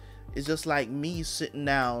perfect. It's just like me sitting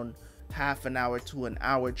down half an hour to an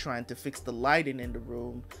hour trying to fix the lighting in the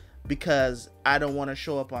room. because I don't want to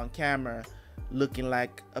show up on camera looking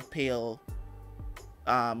like a pale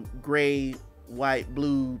gray, white,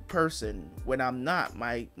 blue person when I'm not.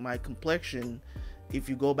 My complexion, if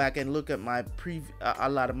you go back and look at my a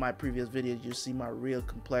lot of my previous videos, you see my real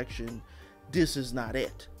complexion. This is not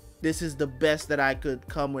it. This is the best that I could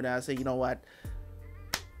come with. I say, you know what,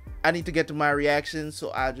 I need to get to my reaction,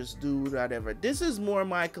 so I'll just do whatever. This is more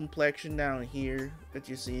my complexion down here that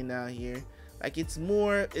you're seeing down here. Like, it's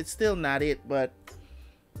still not it, but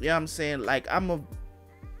yeah, I'm saying, like, I'm a,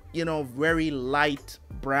 you know, very light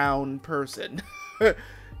brown person.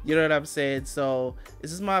 You know what I'm saying? So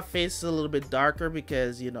this is my face a little bit darker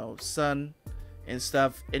because, you know, sun and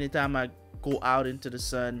stuff. Anytime I go out into the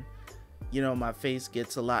sun, you know, my face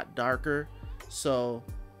gets a lot darker. So,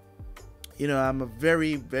 you know, I'm a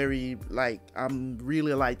very, very, like, I'm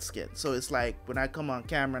really light skinned. So it's like when I come on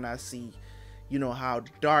camera and I see, you know, how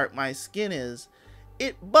dark my skin is,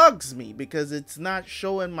 it bugs me because it's not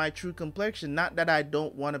showing my true complexion. Not that I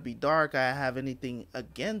don't want to be dark. I have anything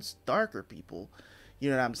against darker people. You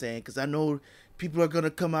know what I'm saying? Because I know people are going to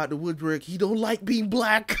come out the woodwork. He don't like being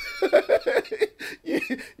black.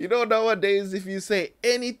 You know, nowadays, if you say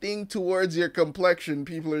anything towards your complexion,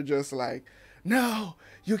 people are just like, no,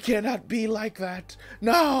 you cannot be like that.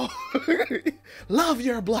 No. Love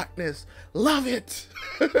your blackness. Love it.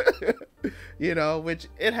 You know, which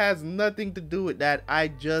it has nothing to do with that. I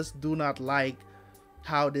just do not like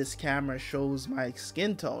how this camera shows my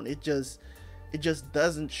skin tone. It just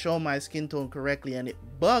doesn't show my skin tone correctly, and it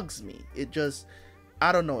bugs me. It just,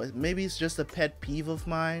 I don't know, maybe it's just a pet peeve of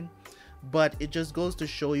mine, but it just goes to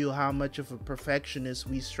show you how much of a perfectionist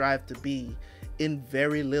we strive to be in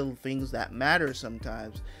very little things that matter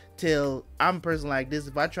sometimes. Till I'm a person like this,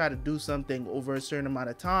 if I try to do something over a certain amount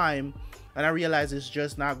of time and I realize it's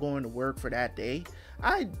just not going to work for that day,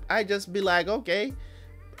 I just be like, okay,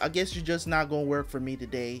 I guess you're just not going to work for me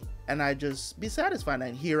today, and I just be satisfied,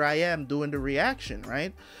 and here I am doing the reaction,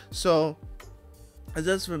 right? So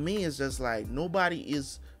just for me, it's just like, nobody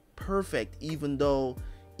is perfect, even though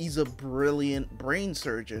he's a brilliant brain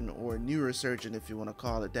surgeon or neurosurgeon, if you want to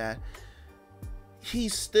call it that. He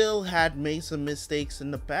still had made some mistakes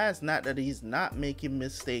in the past. Not that he's not making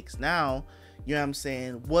mistakes now. You know what I'm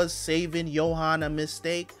saying? Was saving Johan a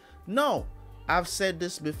mistake? No. I've said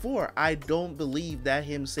this before. I don't believe that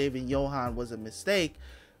him saving Johan was a mistake.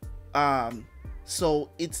 So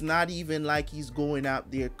it's not even like he's going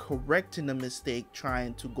out there correcting a mistake,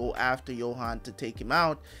 trying to go after Johan to take him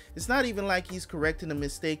out. It's not even like he's correcting a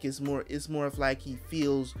mistake. It's more of like he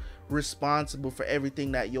feels responsible for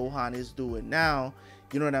everything that Johan is doing now.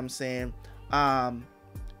 You know what I'm saying?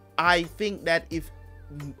 I think that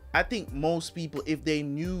I think most people, if they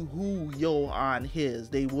knew who Johan is,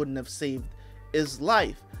 they wouldn't have saved his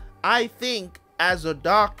life. I think as a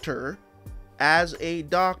doctor,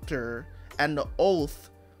 and the oath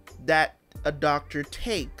that a doctor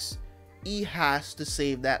takes, he has to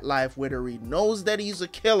save that life, whether he knows that he's a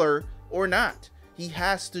killer or not. He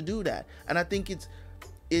has to do that. And I think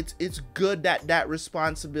it's good that that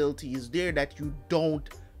responsibility is there, that you don't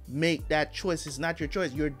make that choice. It's not your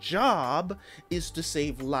choice. Your job is to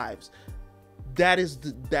save lives. That is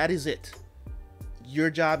it. Your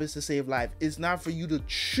job is to save life. It's not for you to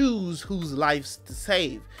choose whose lives to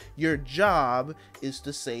save. Your job is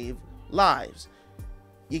to save lives.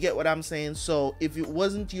 You get what I'm saying? So if it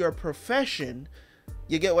wasn't your profession,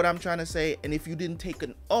 you get what I'm trying to say? And if you didn't take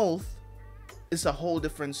an oath, it's a whole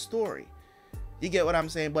different story. You get what I'm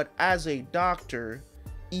saying? But as a doctor,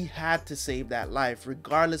 he had to save that life,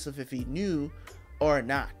 regardless of if he knew or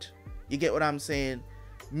not. You get what I'm saying?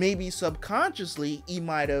 Maybe subconsciously, he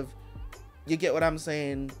might have, you get what I'm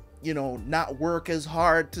saying, you know, not work as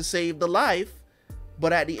hard to save the life.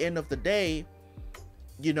 But at the end of the day,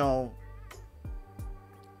 you know,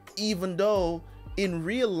 even though in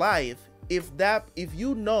real life, if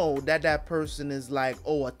you know that person is like,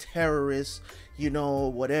 oh, a terrorist, you know,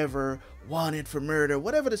 whatever, wanted for murder,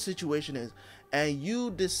 whatever the situation is, and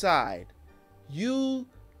you decide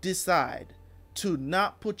to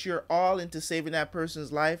not put your all into saving that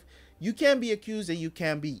person's life, you can be accused, and you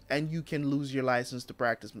can lose your license to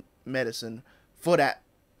practice medicine for that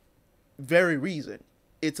very reason.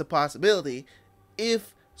 It's a possibility.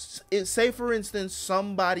 If say for instance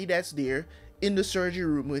somebody that's there in the surgery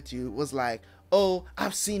room with you was like, oh,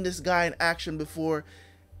 I've seen this guy in action before,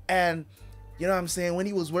 and you know what I'm saying, when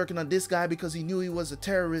he was working on this guy, because he knew he was a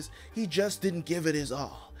terrorist, he just didn't give it his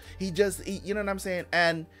all. He you know what I'm saying?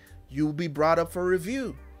 And you'll be brought up for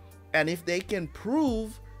review. And if they can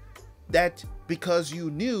prove that because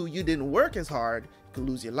you knew you didn't work as hard, you could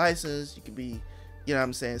lose your license, you could be, you know what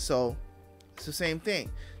I'm saying? So It's the same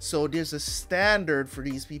thing. So there's a standard for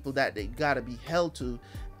these people that they gotta be held to,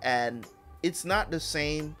 and it's not the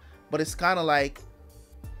same, but it's kind of like,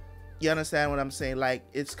 you understand what I'm saying? Like,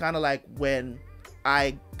 it's kind of like when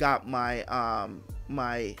I got my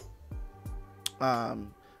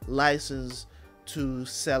license to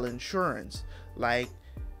sell insurance. Like,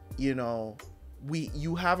 you know,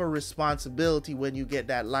 you have a responsibility when you get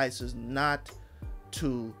that license not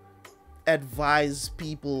to advise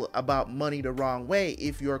people about money the wrong way.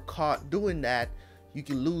 If you're caught doing that, you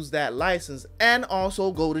can lose that license and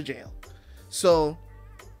also go to jail. So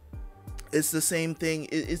it's the same thing.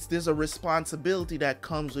 There's a responsibility that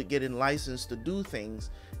comes with getting licensed to do things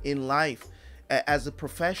in life as a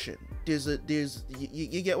profession.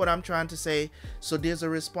 You get what I'm trying to say? So there's a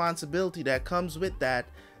responsibility that comes with that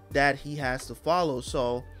he has to follow.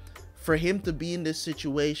 So for him to be in this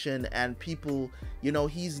situation, and people, you know,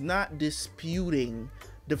 he's not disputing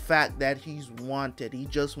the fact that he's wanted. He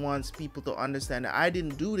just wants people to understand that I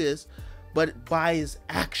didn't do this, but by his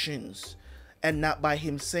actions, and not by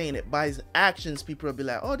him saying it, by his actions, people will be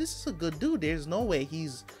like, oh, this is a good dude. There's no way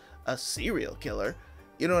he's a serial killer.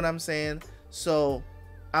 You know what I'm saying? So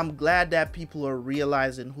I'm glad that people are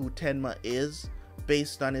realizing who Tenma is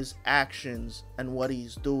based on his actions and what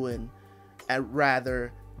he's doing, and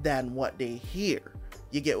rather than what they hear.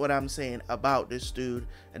 You get what I'm saying about this dude,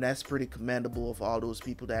 and that's pretty commendable of all those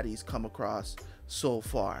people that he's come across so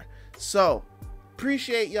far. So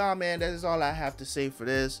appreciate y'all, man. That is all I have to say for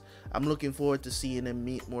this. I'm looking forward to seeing him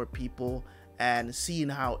meet more people and seeing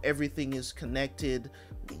how everything is connected.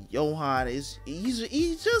 Johan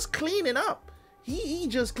he's just cleaning up. He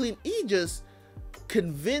just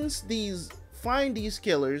find these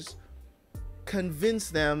killers, convince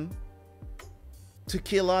them to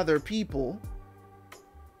kill other people.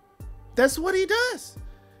 That's what he does.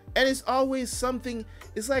 And it's always something.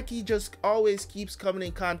 It's like he just always keeps coming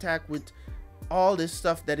in contact with all this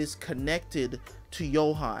stuff that is connected to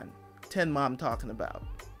Johan Tenma I'm talking about,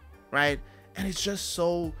 right? And it's just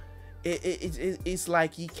so it's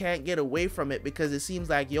like he can't get away from it, because it seems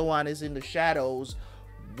like Johan is in the shadows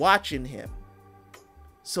watching him.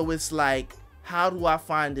 So it's like, how do I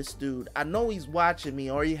find this dude? I know he's watching me,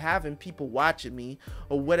 or he's having people watching me,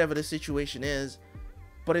 or whatever the situation is,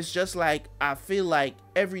 but it's just like, I feel like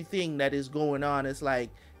everything that is going on is like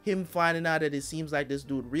him finding out that it seems like this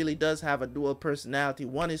dude really does have a dual personality.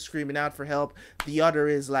 One is screaming out for help, the other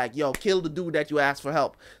is like, yo, kill the dude that you asked for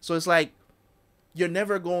help. So it's like, you're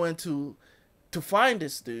never going to find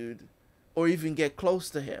this dude or even get close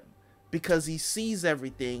to him, because he sees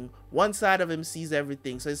everything. One side of him sees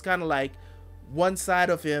everything. So it's kind of like one side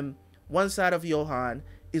of Johan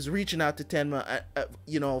is reaching out to Tenma,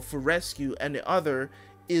 you know, for rescue, and the other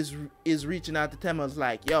is reaching out to Tenma, is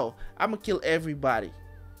like, yo, I'm gonna kill everybody,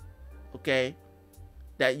 okay,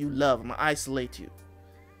 that you love. I'm gonna isolate you.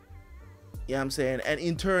 You know what I'm saying? And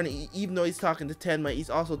in turn, even though he's talking to Tenma, he's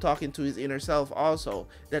also talking to his inner self also,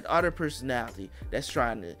 that other personality that's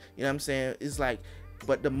trying to, you know what I'm saying? It's like,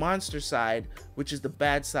 but the monster side, which is the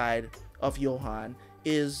bad side of Johan,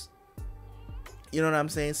 is, you know what I'm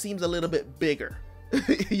saying, seems a little bit bigger,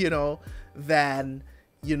 you know, than,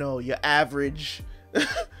 you know, your average,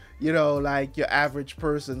 you know, like your average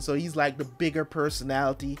person. So he's like the bigger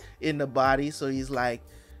personality in the body. So he's like,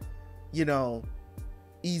 you know,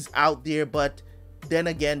 he's out there. But then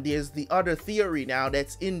again, there's the other theory now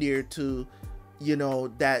that's in there to, you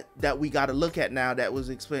know, that we got to look at now, that was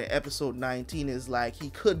explained in episode 19, is like, he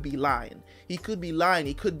could be lying. He could be lying.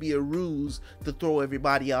 He could be a ruse to throw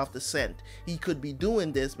everybody off the scent. He could be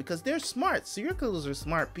doing this because they're smart. Serial killers are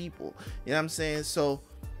smart people. You know what I'm saying? So,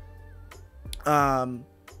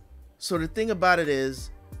 so the thing about it is,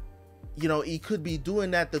 you know, he could be doing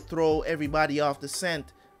that to throw everybody off the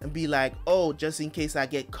scent and be like, oh, just in case I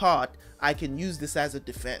get caught, I can use this as a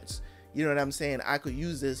defense. You know what I'm saying? I could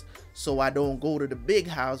use this so I don't go to the big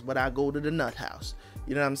house, but I go to the nut house.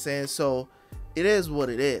 You know what I'm saying? So it is what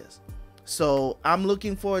it is. So I'm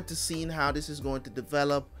looking forward to seeing how this is going to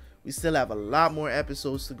develop. We still have a lot more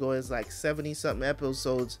episodes to go. It's like 70 something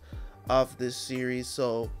episodes of this series.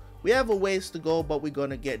 So we have a ways to go, but we're going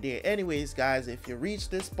to get there. Anyways, guys, if you reach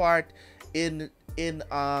this part in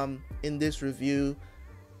this review,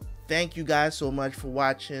 thank you guys so much for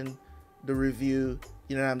watching the review.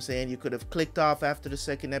 You know what I'm saying? You could have clicked off after the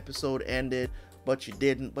second episode ended, but you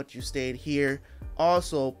didn't, but you stayed here.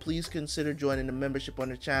 Also, please consider joining the membership on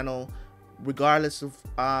the channel, regardless of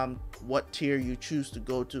what tier you choose to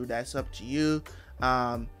go to. That's up to you.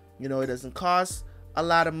 You know, it doesn't cost a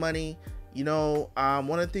lot of money. You know,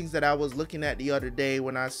 one of the things that I was looking at the other day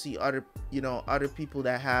when I see other people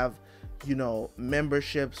that have, you know,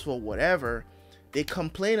 memberships for whatever, they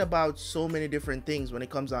complain about so many different things when it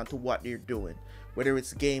comes down to what they're doing, whether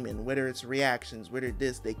it's gaming, whether it's reactions, whether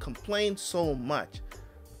this, they complain so much.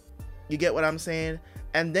 You get what I'm saying?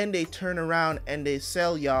 And then they turn around and they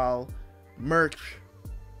sell y'all merch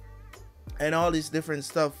and all this different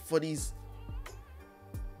stuff for these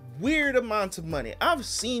weird amounts of money. I've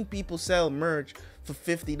seen people sell merch for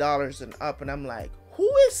 $50 and up, and I'm like,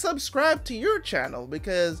 who is subscribed to your channel?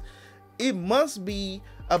 Because it must be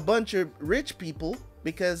a bunch of rich people,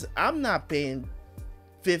 because I'm not paying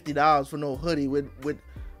 $50 for no hoodie with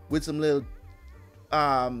some little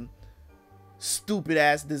stupid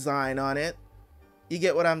ass design on it. You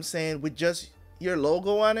get what I'm saying? With just your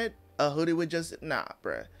logo on it, a hoodie with just, nah,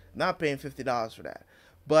 bruh, not paying $50 for that.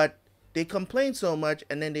 But they complain so much,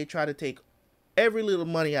 and then they try to take every little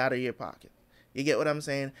money out of your pocket. You get what I'm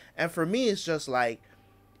saying? And for me, it's just like,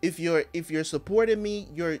 if you're supporting me,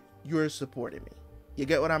 you're supporting me. You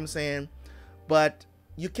get what I'm saying? But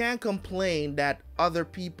you can't complain that other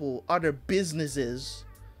people, other businesses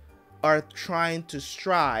are trying to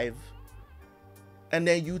strive, and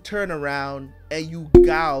then you turn around and you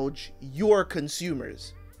gouge your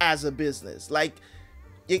consumers as a business. Like,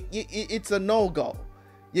 it's a no-go.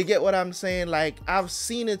 You get what I'm saying? Like, I've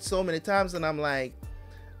seen it so many times, and I'm like,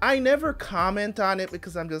 I never comment on it,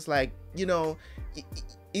 because I'm just like, you know,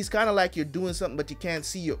 it's kind of like you're doing something, but you can't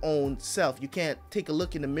see your own self. You can't take a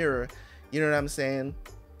look in the mirror. You know what I'm saying?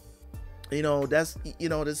 You know, that's, you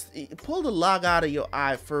know, this, pull the log out of your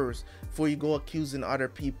eye first before you go accusing other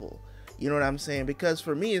people. You know what I'm saying? Because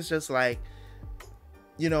for me, it's just like,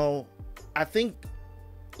 you know, I think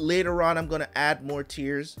later on I'm going to add more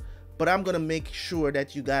tiers, but I'm going to make sure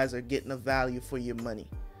that you guys are getting a value for your money.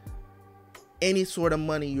 Any sort of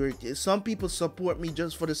money some people support me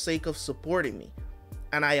just for the sake of supporting me,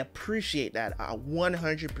 and I appreciate that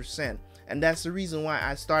 100%. And that's the reason why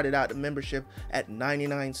I started out the membership at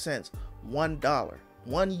 99 cents, $1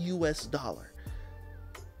 US.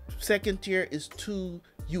 Second tier is $2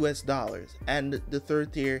 US, and the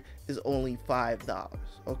third tier is only $5.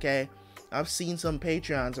 Okay, I've seen some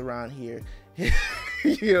Patreons around here.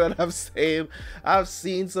 You know what I'm saying? I've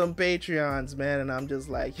seen some Patreons, man, and I'm just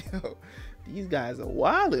like, yo, these guys are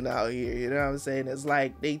wilding out here. You know what I'm saying? It's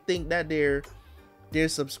like they think that their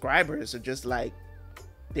subscribers are just like,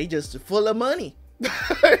 they just full of money.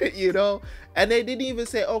 You know, and they didn't even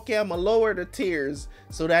say, okay, I'm gonna lower the tiers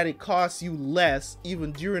so that it costs you less,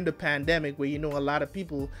 even during the pandemic, where, you know, a lot of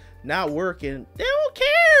people not working, they don't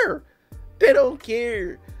care. They don't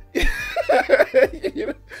care. You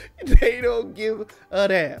know, they don't give a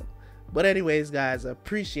damn. But anyways, guys, I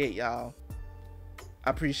appreciate y'all. I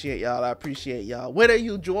appreciate y'all. Whether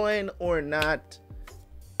you join or not,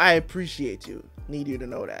 I appreciate you. Need you to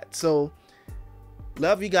know that. So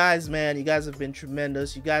love you guys, man. You guys have been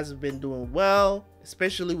tremendous. You guys have been doing well,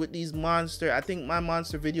 especially with these monster. I think my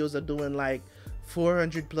monster videos are doing like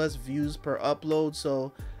 400 plus views per upload.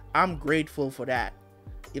 So I'm grateful for that.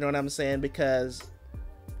 You know what I'm saying? Because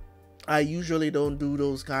I usually don't do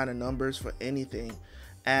those kind of numbers for anything.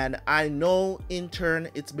 And I know in turn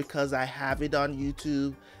it's because I have it on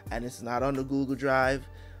YouTube and it's not on the Google Drive.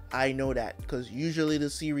 I know that because usually the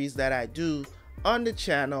series that I do on the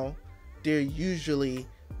channel,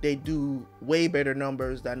 they do way better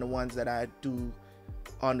numbers than the ones that I do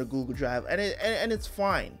on the Google Drive, and it's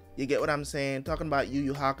fine. You get what I'm saying? Talking about Yu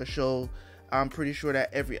Yu Hakusho, I'm pretty sure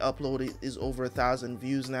that every upload is over 1,000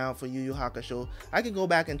 views now for Yu Yu Hakusho. I can go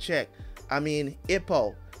back and check. I mean,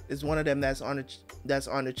 Ippo is one of them that's on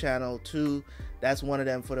the channel too. That's one of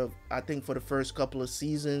them I think for the first couple of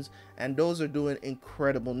seasons, and those are doing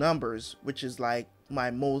incredible numbers, which is like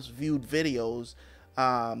my most viewed videos,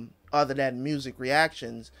 other than music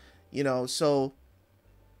reactions, you know. So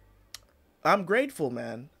I'm grateful,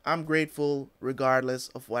 man. I'm grateful regardless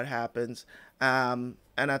of what happens. And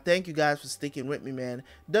I thank you guys for sticking with me, man.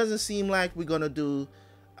 Doesn't seem like we're gonna do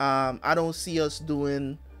I don't see us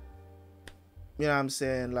doing, you know what I'm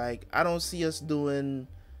saying, like I don't see us doing,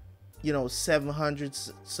 you know, 700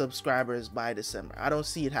 subscribers by December. I don't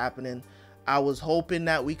see it happening. I was hoping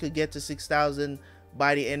that we could get to 6,000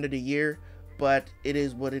 by the end of the year, but it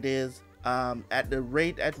is what it is. At the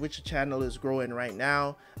rate at which the channel is growing right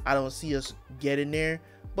now, I don't see us getting there,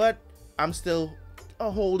 but I'm still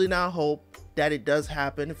holding out hope that it does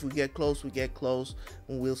happen. If we get close, we get close,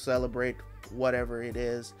 and we'll celebrate whatever it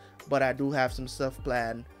is. But I do have some stuff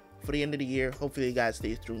planned for the end of the year. Hopefully you guys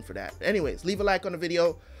stay tuned for that. Anyways, leave a like on the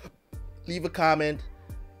video, leave a comment,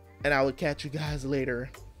 and I will catch you guys later.